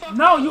still, we fucked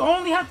No, up. you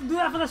only have to do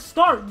that for the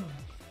start.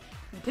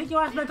 You take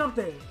your ass back up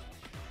there.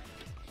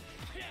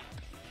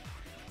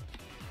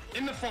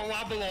 In the front where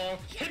I belong.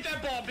 Hit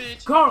that ball,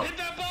 bitch. Go. Hit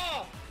that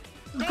ball.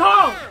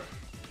 Go. there.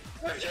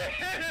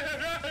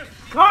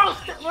 Carl,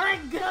 where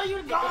the hell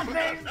you going,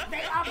 man?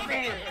 Stay up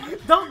there.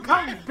 Don't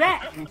come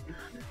back.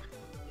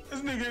 This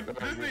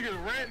nigga's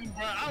ranting,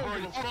 bro. I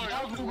don't give a fuck.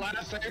 I was in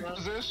the Same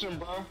position,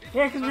 bro.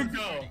 Yeah, cause Let's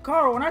go.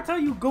 Carl, when I tell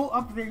you go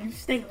up there, you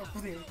stay up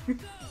there.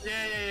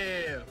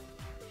 Yeah.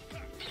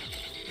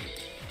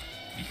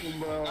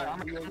 Bro, I'm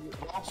gonna get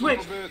off a Switch.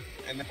 little bit,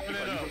 and then Turn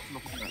it up.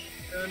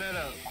 Turn it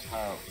up.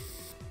 Out.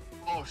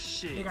 Oh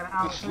shit. They got an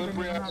out.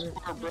 Slippery ass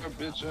square, bro.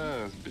 Bitch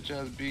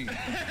ass beat.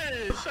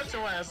 Hey, shut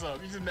your ass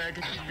up. You just mad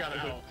because you got it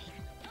out.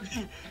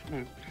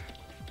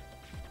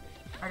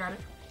 I got it.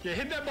 Yeah,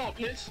 hit that ball,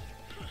 bitch.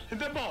 Hit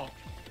that ball.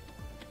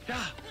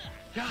 Yeah.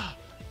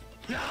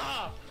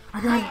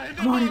 I got it. Hit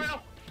that I'm on ball, it. bro.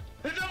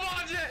 Hit that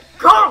ball, Jet.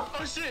 Carl!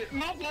 Oh shit.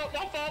 My fault.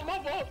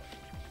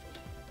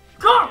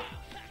 Carl!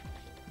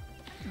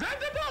 Grab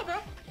that ball, bro.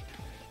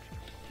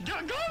 Go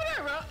over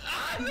there, bro.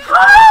 Ah, no.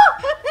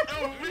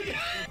 Carl!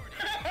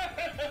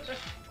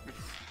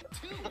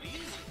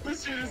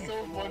 This shit is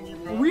so funny,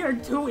 bro. We are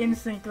too in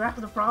sync. That's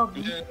the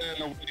problem. Yeah,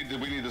 no,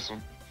 we need this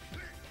one.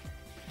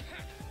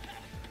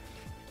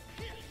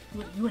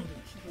 You ain't getting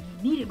shit.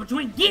 You need it, but you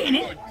ain't getting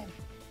it.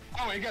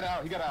 Oh, he got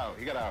out.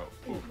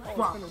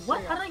 Wow.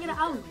 What? How did I get it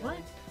out? What?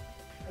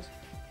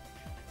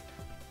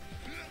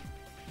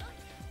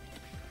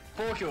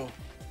 Full kill.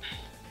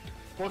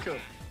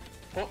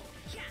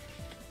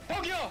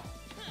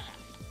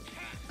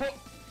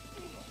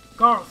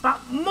 Carl,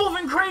 stop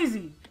moving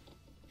crazy.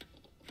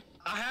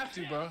 I have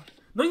to, bro.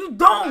 No, you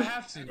don't. I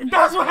have to. And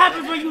that's what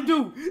happens when you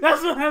do.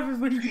 That's what happens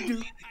when you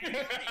do.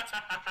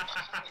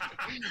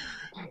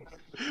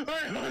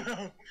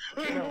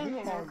 we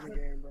pause the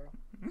game, bro.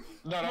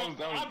 No, that was.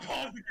 I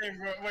paused the game,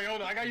 bro. Wait,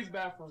 hold on. I gotta use the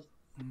bathroom.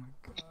 Oh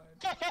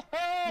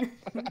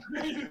my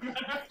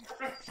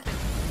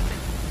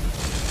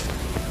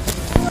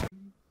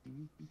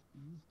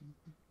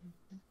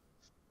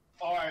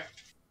Alright.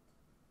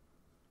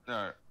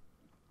 Alright.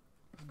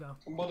 Let's go.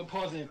 I'm about to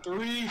pause in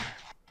 3,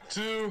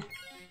 2,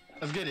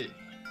 let's get it.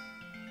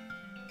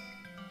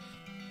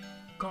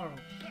 Carl.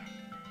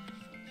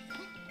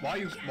 Why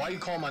you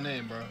call my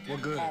name, bro? We're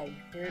good. I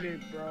hit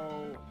it,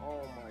 bro.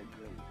 Oh my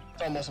goodness.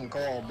 Talking about some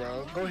call,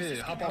 bro. Go ahead,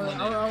 hop on my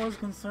name. I was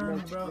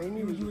concerned, bro. They You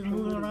need to was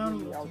moving around a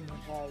be little out too the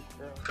much. bag,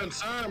 bro.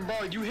 Concern,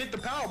 bro. You hit the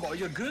Powerball.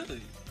 You're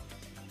good.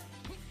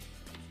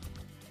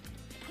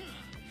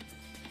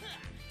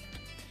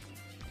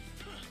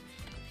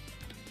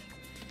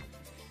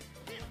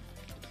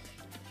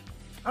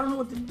 I don't know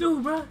what to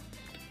do, bro.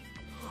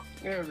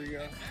 There we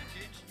go.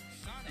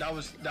 That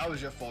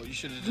was your fault. You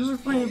should have You was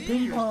just. playing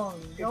ping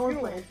pong. Y'all was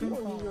If you playing ping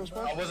don't use pong. your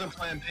special, I wasn't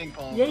playing ping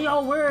pong. Yeah, bro.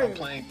 y'all were. I'm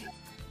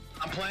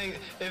playing.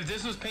 If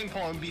this was ping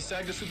pong, it'd be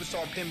Sega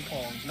Superstar ping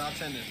pong, not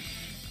tennis.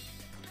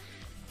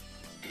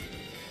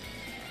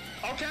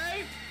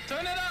 Okay,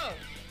 turn it up.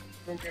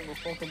 don't give a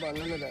fuck about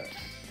none of that.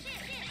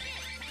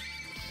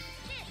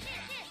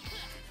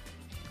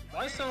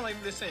 Why it sound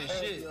like this saying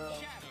shit?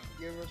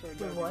 Give us our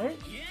Wait,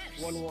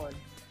 W. what? 1-1.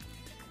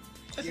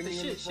 That's Give the me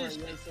in the shit. front,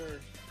 yes sir.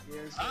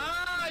 Yes sir.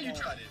 Ah, you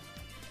tried it.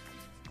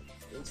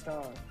 It's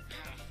time.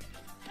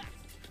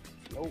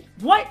 Nope.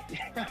 What?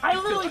 I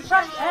literally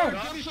pressed X.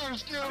 I'm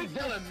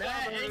feeling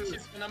mad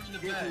anxious when I'm in the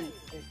back.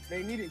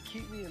 They need to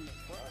keep me in the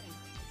front.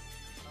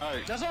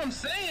 Alright. That's what I'm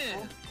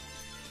saying.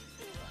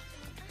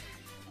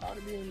 I ought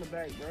to be in the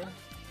back, bro.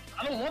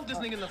 I don't want this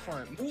nigga in the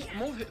front.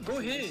 Move, go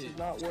ahead. This is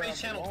not where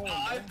Space I Channel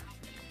belong, 5.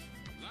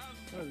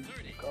 Let's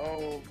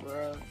go,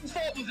 bro. Whose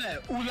fault was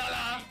that? Ooh la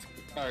la.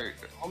 Alright.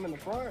 I'm in the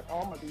front. Oh,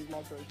 I'm about to use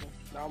my person.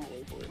 Now I'm gonna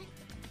wait for it.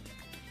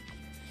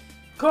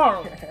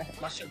 Carl.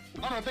 My shit.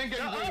 Oh no, thank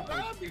God you waited for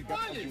I'll it. be Thank God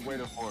quiet. you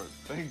waited for it.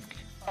 Thank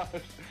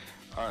God.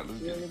 Alright,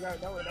 let's Yeah, get you it.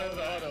 got that one.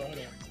 Hold on.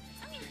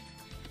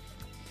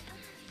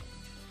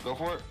 Go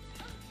for it.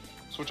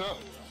 Switch up.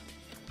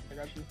 I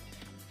got you.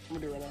 I'm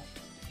gonna do it right now.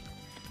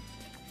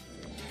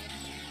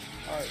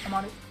 Alright, I'm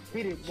on it.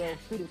 hit it, bro.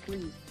 Hit it,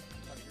 please.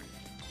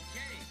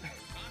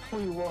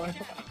 We won.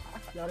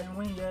 Y'all didn't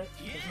win yet.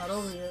 It's not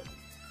over yet.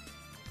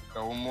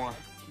 Got one more.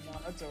 Nah,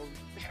 that's over.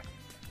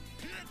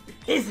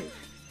 Is it?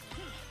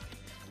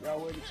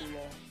 Y'all waited too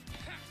long.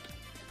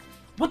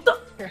 What the?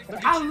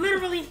 I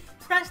literally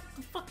pressed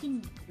the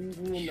fucking. Leave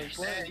me in the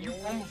front. Man, you bro.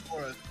 fumbled for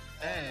us.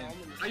 Man,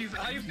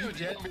 how you feel,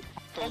 Jet?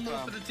 Fumble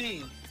for the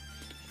team.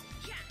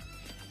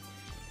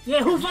 Yeah,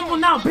 who fumbled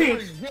now,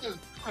 bitch?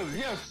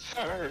 Yes,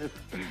 sir.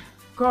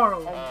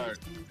 Carl. Alright.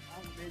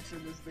 I'm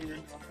mixing this thing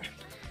in.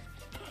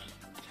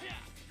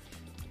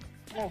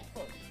 Oh,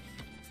 fuck.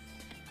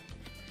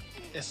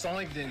 If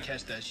Sonic didn't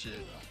catch that shit.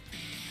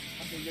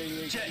 I think they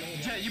really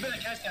Jet, you better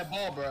catch that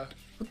ball, bro.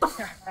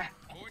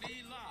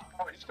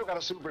 Oh, you still got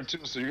a super too,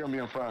 so you're gonna be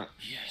in front.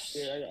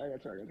 Yeah, I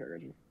got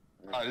you.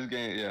 Alright, this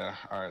game, yeah.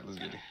 Alright, let's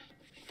get it.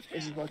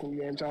 This is fucking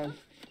game time.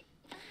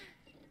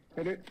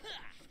 Hit it.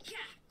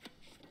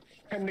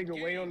 That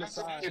nigga way on the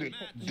side. Get it.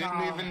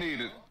 Didn't even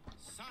need it.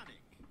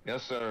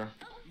 Yes, sir.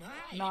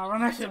 Nah,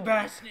 run that shit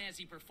back.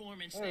 Snazzy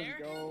performance Let's there.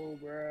 go,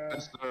 bruh.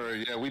 Yes,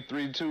 sir. Yeah, we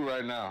 3-2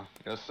 right now.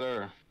 Yes,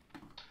 sir.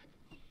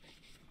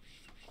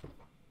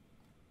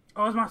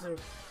 Oh, it's my serve.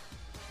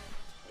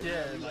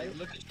 Yeah, like,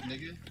 look at you,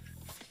 nigga.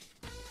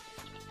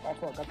 Oh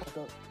fuck, I fucked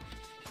up.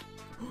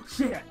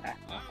 Shit.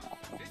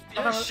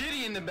 You're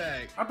shitty in the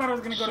bag. I thought I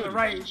was gonna go to the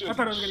right. I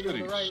thought I was gonna go to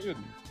the right.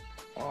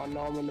 Oh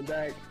no, I'm in the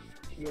back.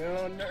 Get a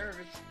little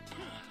nervous.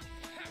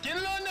 Get a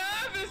little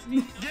nervous.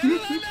 Get a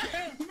little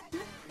nervous.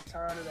 I'm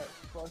tired of that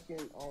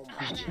fucking. Oh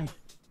my god.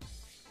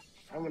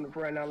 I'm in the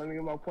front now. Let me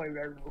get my point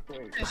back real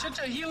quick. Hey, shut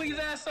your Heelys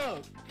ass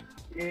up.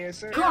 Yeah,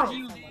 sir. Go.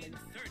 You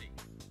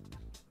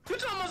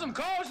talking about some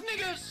calls,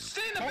 nigga?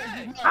 Stay in the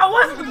bag. I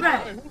was in the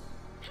back.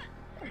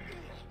 Oh,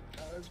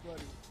 that's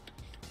funny.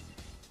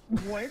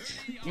 What?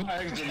 My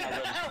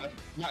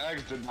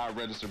ex did not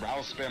register, but I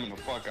was spamming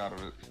the fuck out of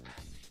it.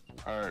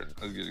 Alright,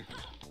 let's get it.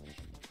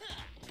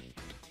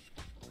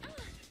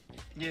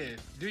 Yeah,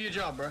 do your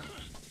job, bro.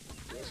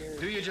 Yes, sir.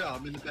 Do your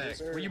job in the back,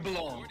 sir. where you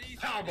belong.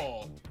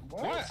 Powerball.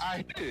 What? I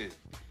hit it.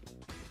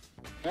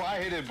 Well,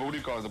 I hit it, but what do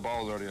you call it? The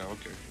ball's already out.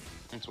 Okay.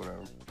 That's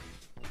whatever.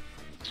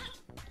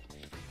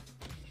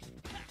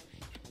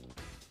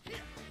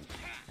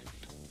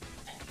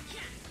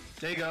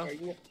 There you go. Hey,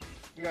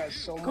 you got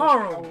so much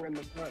Carl. power in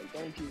the front.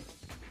 Thank you.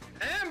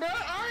 Damn, bro.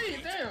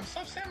 Alright, damn.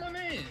 Stop saying my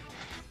name.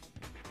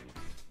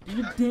 Do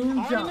your damn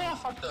I already know I job.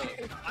 fucked up.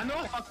 I know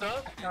I fucked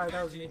up. Alright,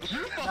 that was me. You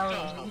fucked That was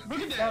up. me.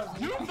 Look at That that.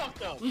 was You me.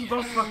 fucked up. We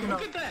both fucking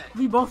Look up. at that.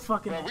 We both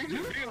fucking Bro, up. we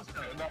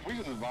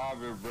just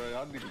vibing, bro.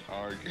 I need to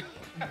argue.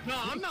 No,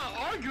 I'm not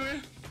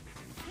arguing.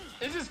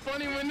 It's just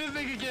funny when this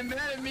nigga get mad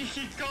at me,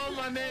 he calls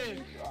my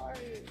name.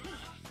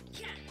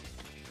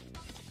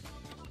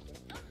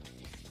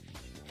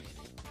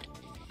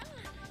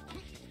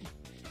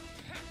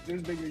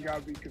 This nigga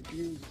gotta be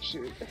confused and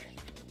shit.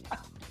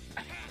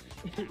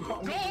 Go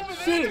over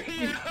there.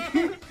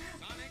 Shit.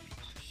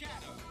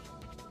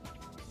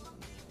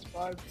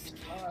 Five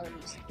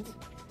times.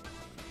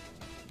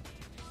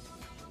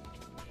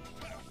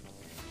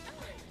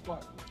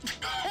 What?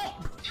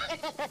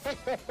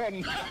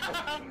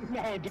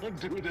 No, don't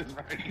do this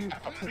right now.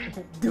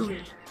 Do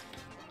it.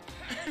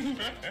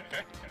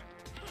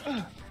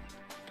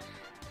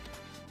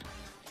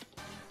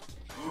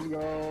 Let's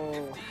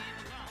go.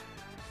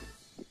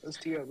 Let's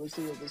tee up, let's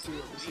tee up, let's tee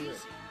up, let's tee up.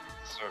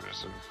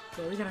 Sorry.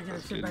 So we gotta get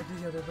our shit back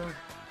together, bro.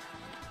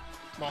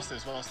 Watch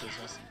this, watch this,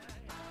 watch this.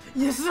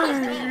 Yes,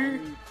 sir.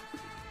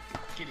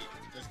 Get it.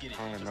 Let's get it.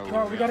 I don't know.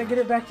 Bro, we gotta get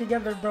it back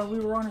together, bro. We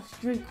were on a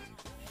streak.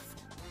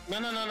 No.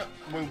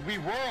 When we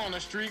were on a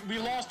streak, we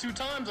lost 2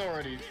 times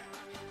already.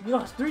 We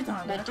lost 3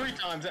 times. Well, Right? 3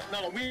 times.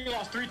 No, we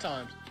lost 3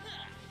 times.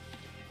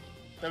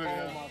 There we Oh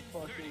go. my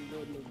fucking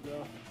goodness,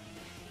 bro.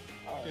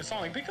 Yeah,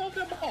 Sonic, pick up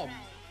that ball,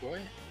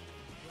 boy.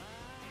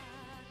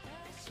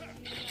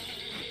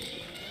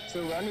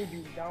 So I need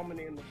you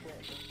dominating the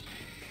front.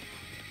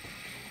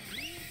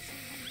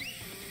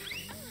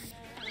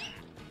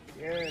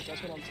 Yes,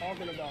 that's what I'm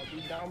talking about.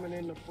 Be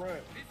dominant in the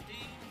front.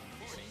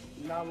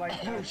 Not like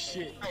Oh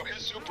shit! No,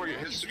 his super It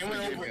went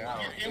gave over. me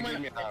out. It It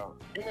went, gave me out.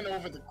 it went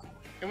over the.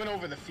 It went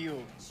over the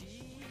field.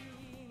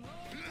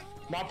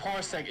 My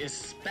parsec is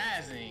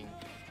spazzing.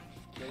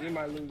 Yeah, we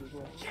might lose as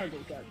well. I go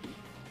got you.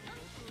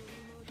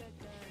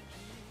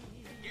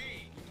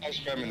 I'm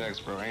spamming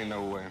next, bro. Ain't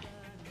no way.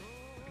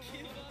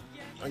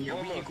 Oh yeah,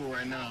 we equal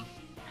right now.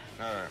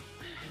 Alright.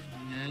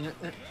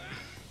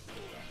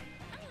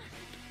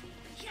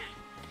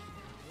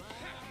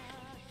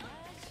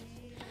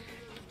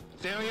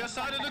 Stay on your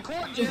side of the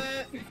court,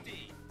 Jet.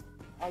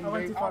 I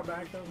went too far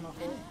back. That was my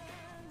fault.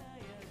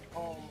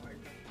 Oh my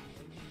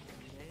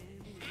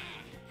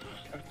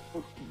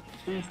god.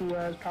 Free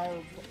ass power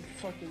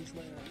fucking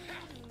slam.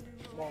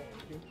 Whoa,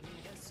 dude.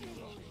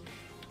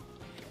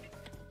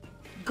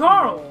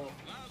 Carl!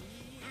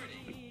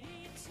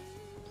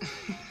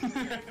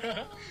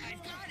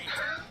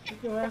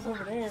 Get your ass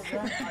over there,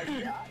 bro.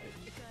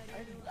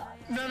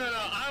 No.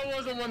 I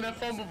was the one that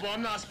fumbled, but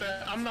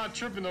I'm not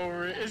tripping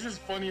over it. It's just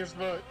funny as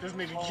fuck. This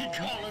nigga keep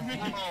calling me.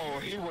 Oh,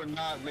 he would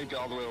not make it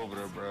all the way over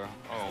there, bro.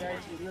 Oh my.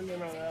 Actually, no,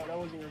 that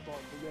wasn't your fault.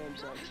 The game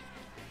sucks.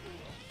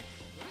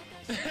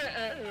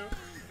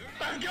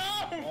 Let's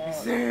go!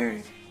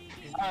 Sir.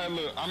 Alright,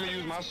 look, I'm gonna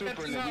use my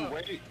super and then you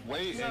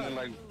wait, and then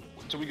like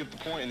until we get the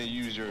point and then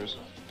use yours.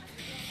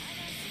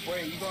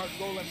 Wait, you gotta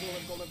go left.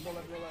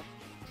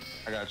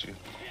 I got you.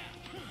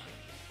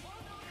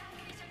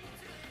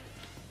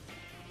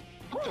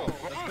 Let's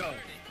go.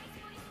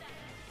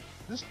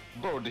 This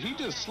bro, did he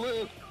just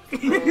slip? Bro,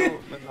 man,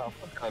 nah,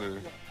 fuck out of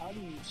here. How do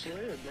you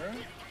slip, bro? I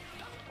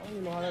don't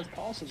even know how that's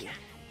possible.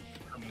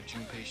 I'm with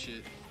Junpei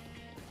shit.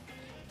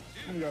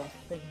 Here we go.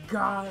 Thank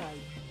God I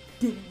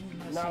didn't use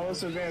my Now super.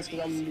 let's advance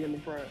because I'm gonna be in the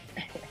front.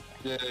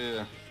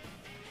 Yeah.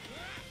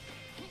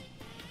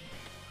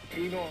 Where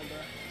you going, bro?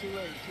 Too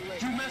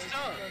late. You messed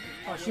up.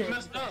 Oh, You shit.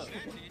 messed up.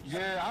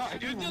 Yeah, You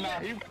did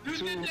that. You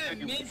did that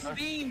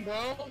mid-steam,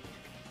 bro.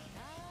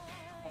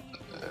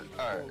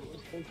 Alright.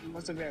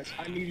 Let's advance.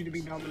 I need you to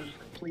be dominant,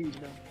 please,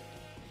 bro.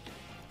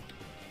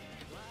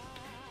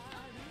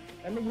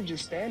 That nigga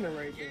just standing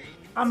right there.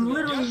 I'm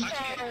literally.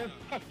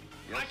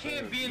 I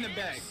can't be in the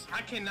back.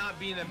 I cannot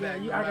be in the back.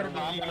 I gotta I'm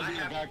gonna be in the I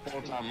have- back the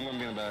whole time. I'm gonna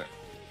be in the back.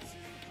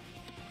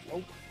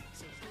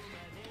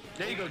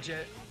 There you go,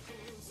 Jet.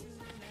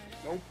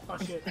 Nope. Oh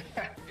shit.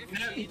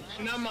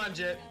 Not my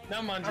jet.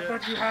 Not my I jet.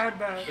 thought you had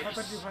that. I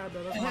thought you had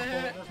that. That's my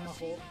fault. That's my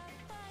fault.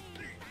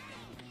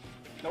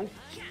 Nope.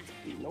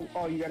 Nope.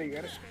 Oh, you got it. You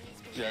got it.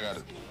 Yeah, I got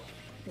it.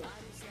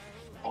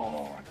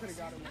 Oh, I could have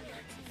got him.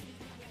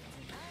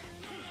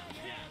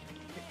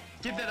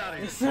 Get that out of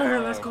here. Yes, sir.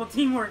 Let's go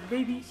teamwork,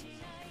 baby.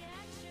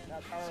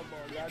 That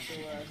Powerball got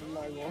your ass. I'm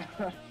not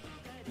going.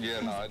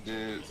 Yeah, no, I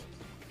did.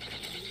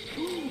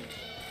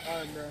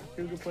 Alright, bro.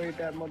 You can play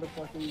that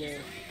motherfucking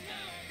game.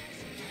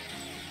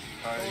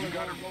 Alright, you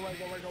got it. Go right.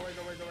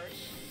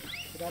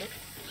 You got it?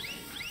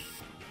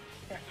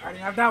 I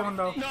didn't have that one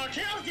though. No,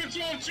 Chaos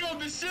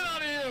controlled the shit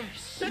out of him.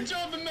 He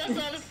controlled the mess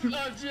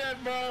out of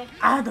jet, bro.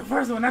 I had the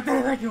first one, not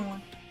the second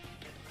one.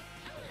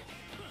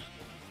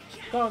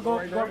 Go.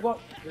 There you go.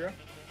 There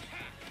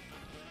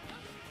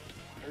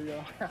you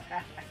go.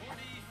 I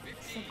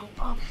said go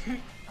up.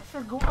 I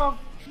said go up.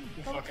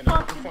 We're fucking Go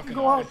up. up. We're fucking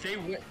Go up. up. If they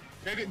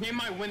win, they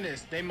might win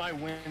this. They might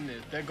win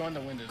this. They're going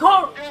to win this. Go!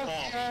 Oh,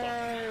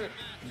 fuck.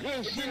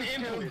 Good It didn't shit,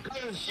 input.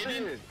 good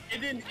shit. It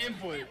didn't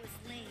input.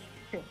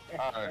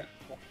 Alright.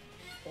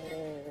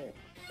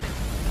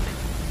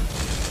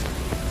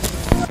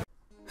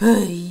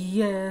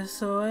 Yeah,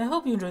 so I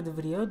hope you enjoyed the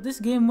video. This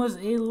game was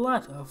a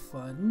lot of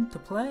fun to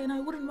play, and I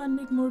wouldn't mind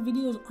making more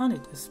videos on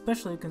it,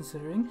 especially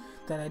considering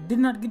that I did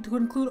not get to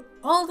include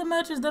all the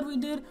matches that we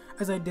did,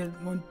 as I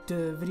didn't want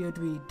the video to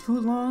be too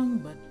long,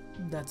 but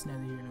that's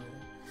neither here nor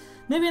there.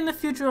 Maybe in the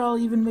future I'll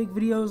even make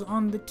videos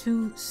on the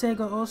 2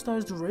 Sega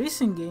All-Stars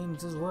racing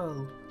games as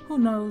well. Who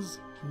knows?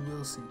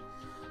 We'll see.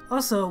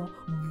 Also,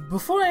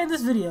 before I end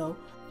this video,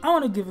 I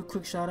want to give a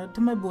quick shout out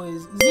to my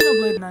boys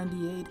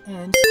Xenoblade98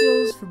 and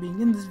Skills for being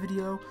in this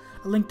video.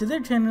 A link to their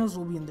channels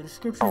will be in the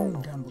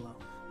description down below.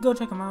 Go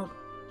check them out.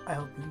 I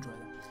hope you enjoy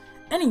them.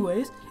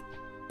 Anyways,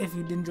 if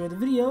you did enjoy the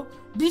video,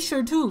 be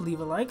sure to leave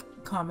a like,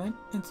 comment,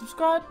 and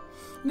subscribe.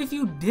 And if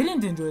you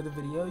didn't enjoy the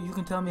video, you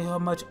can tell me how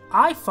much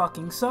I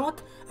fucking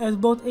suck as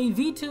both a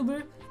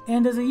VTuber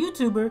and as a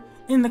YouTuber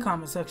in the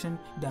comment section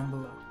down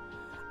below.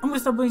 I'm gonna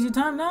stop wasting your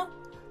time now.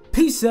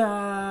 Peace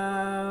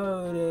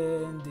out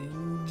and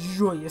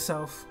enjoy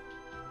yourself.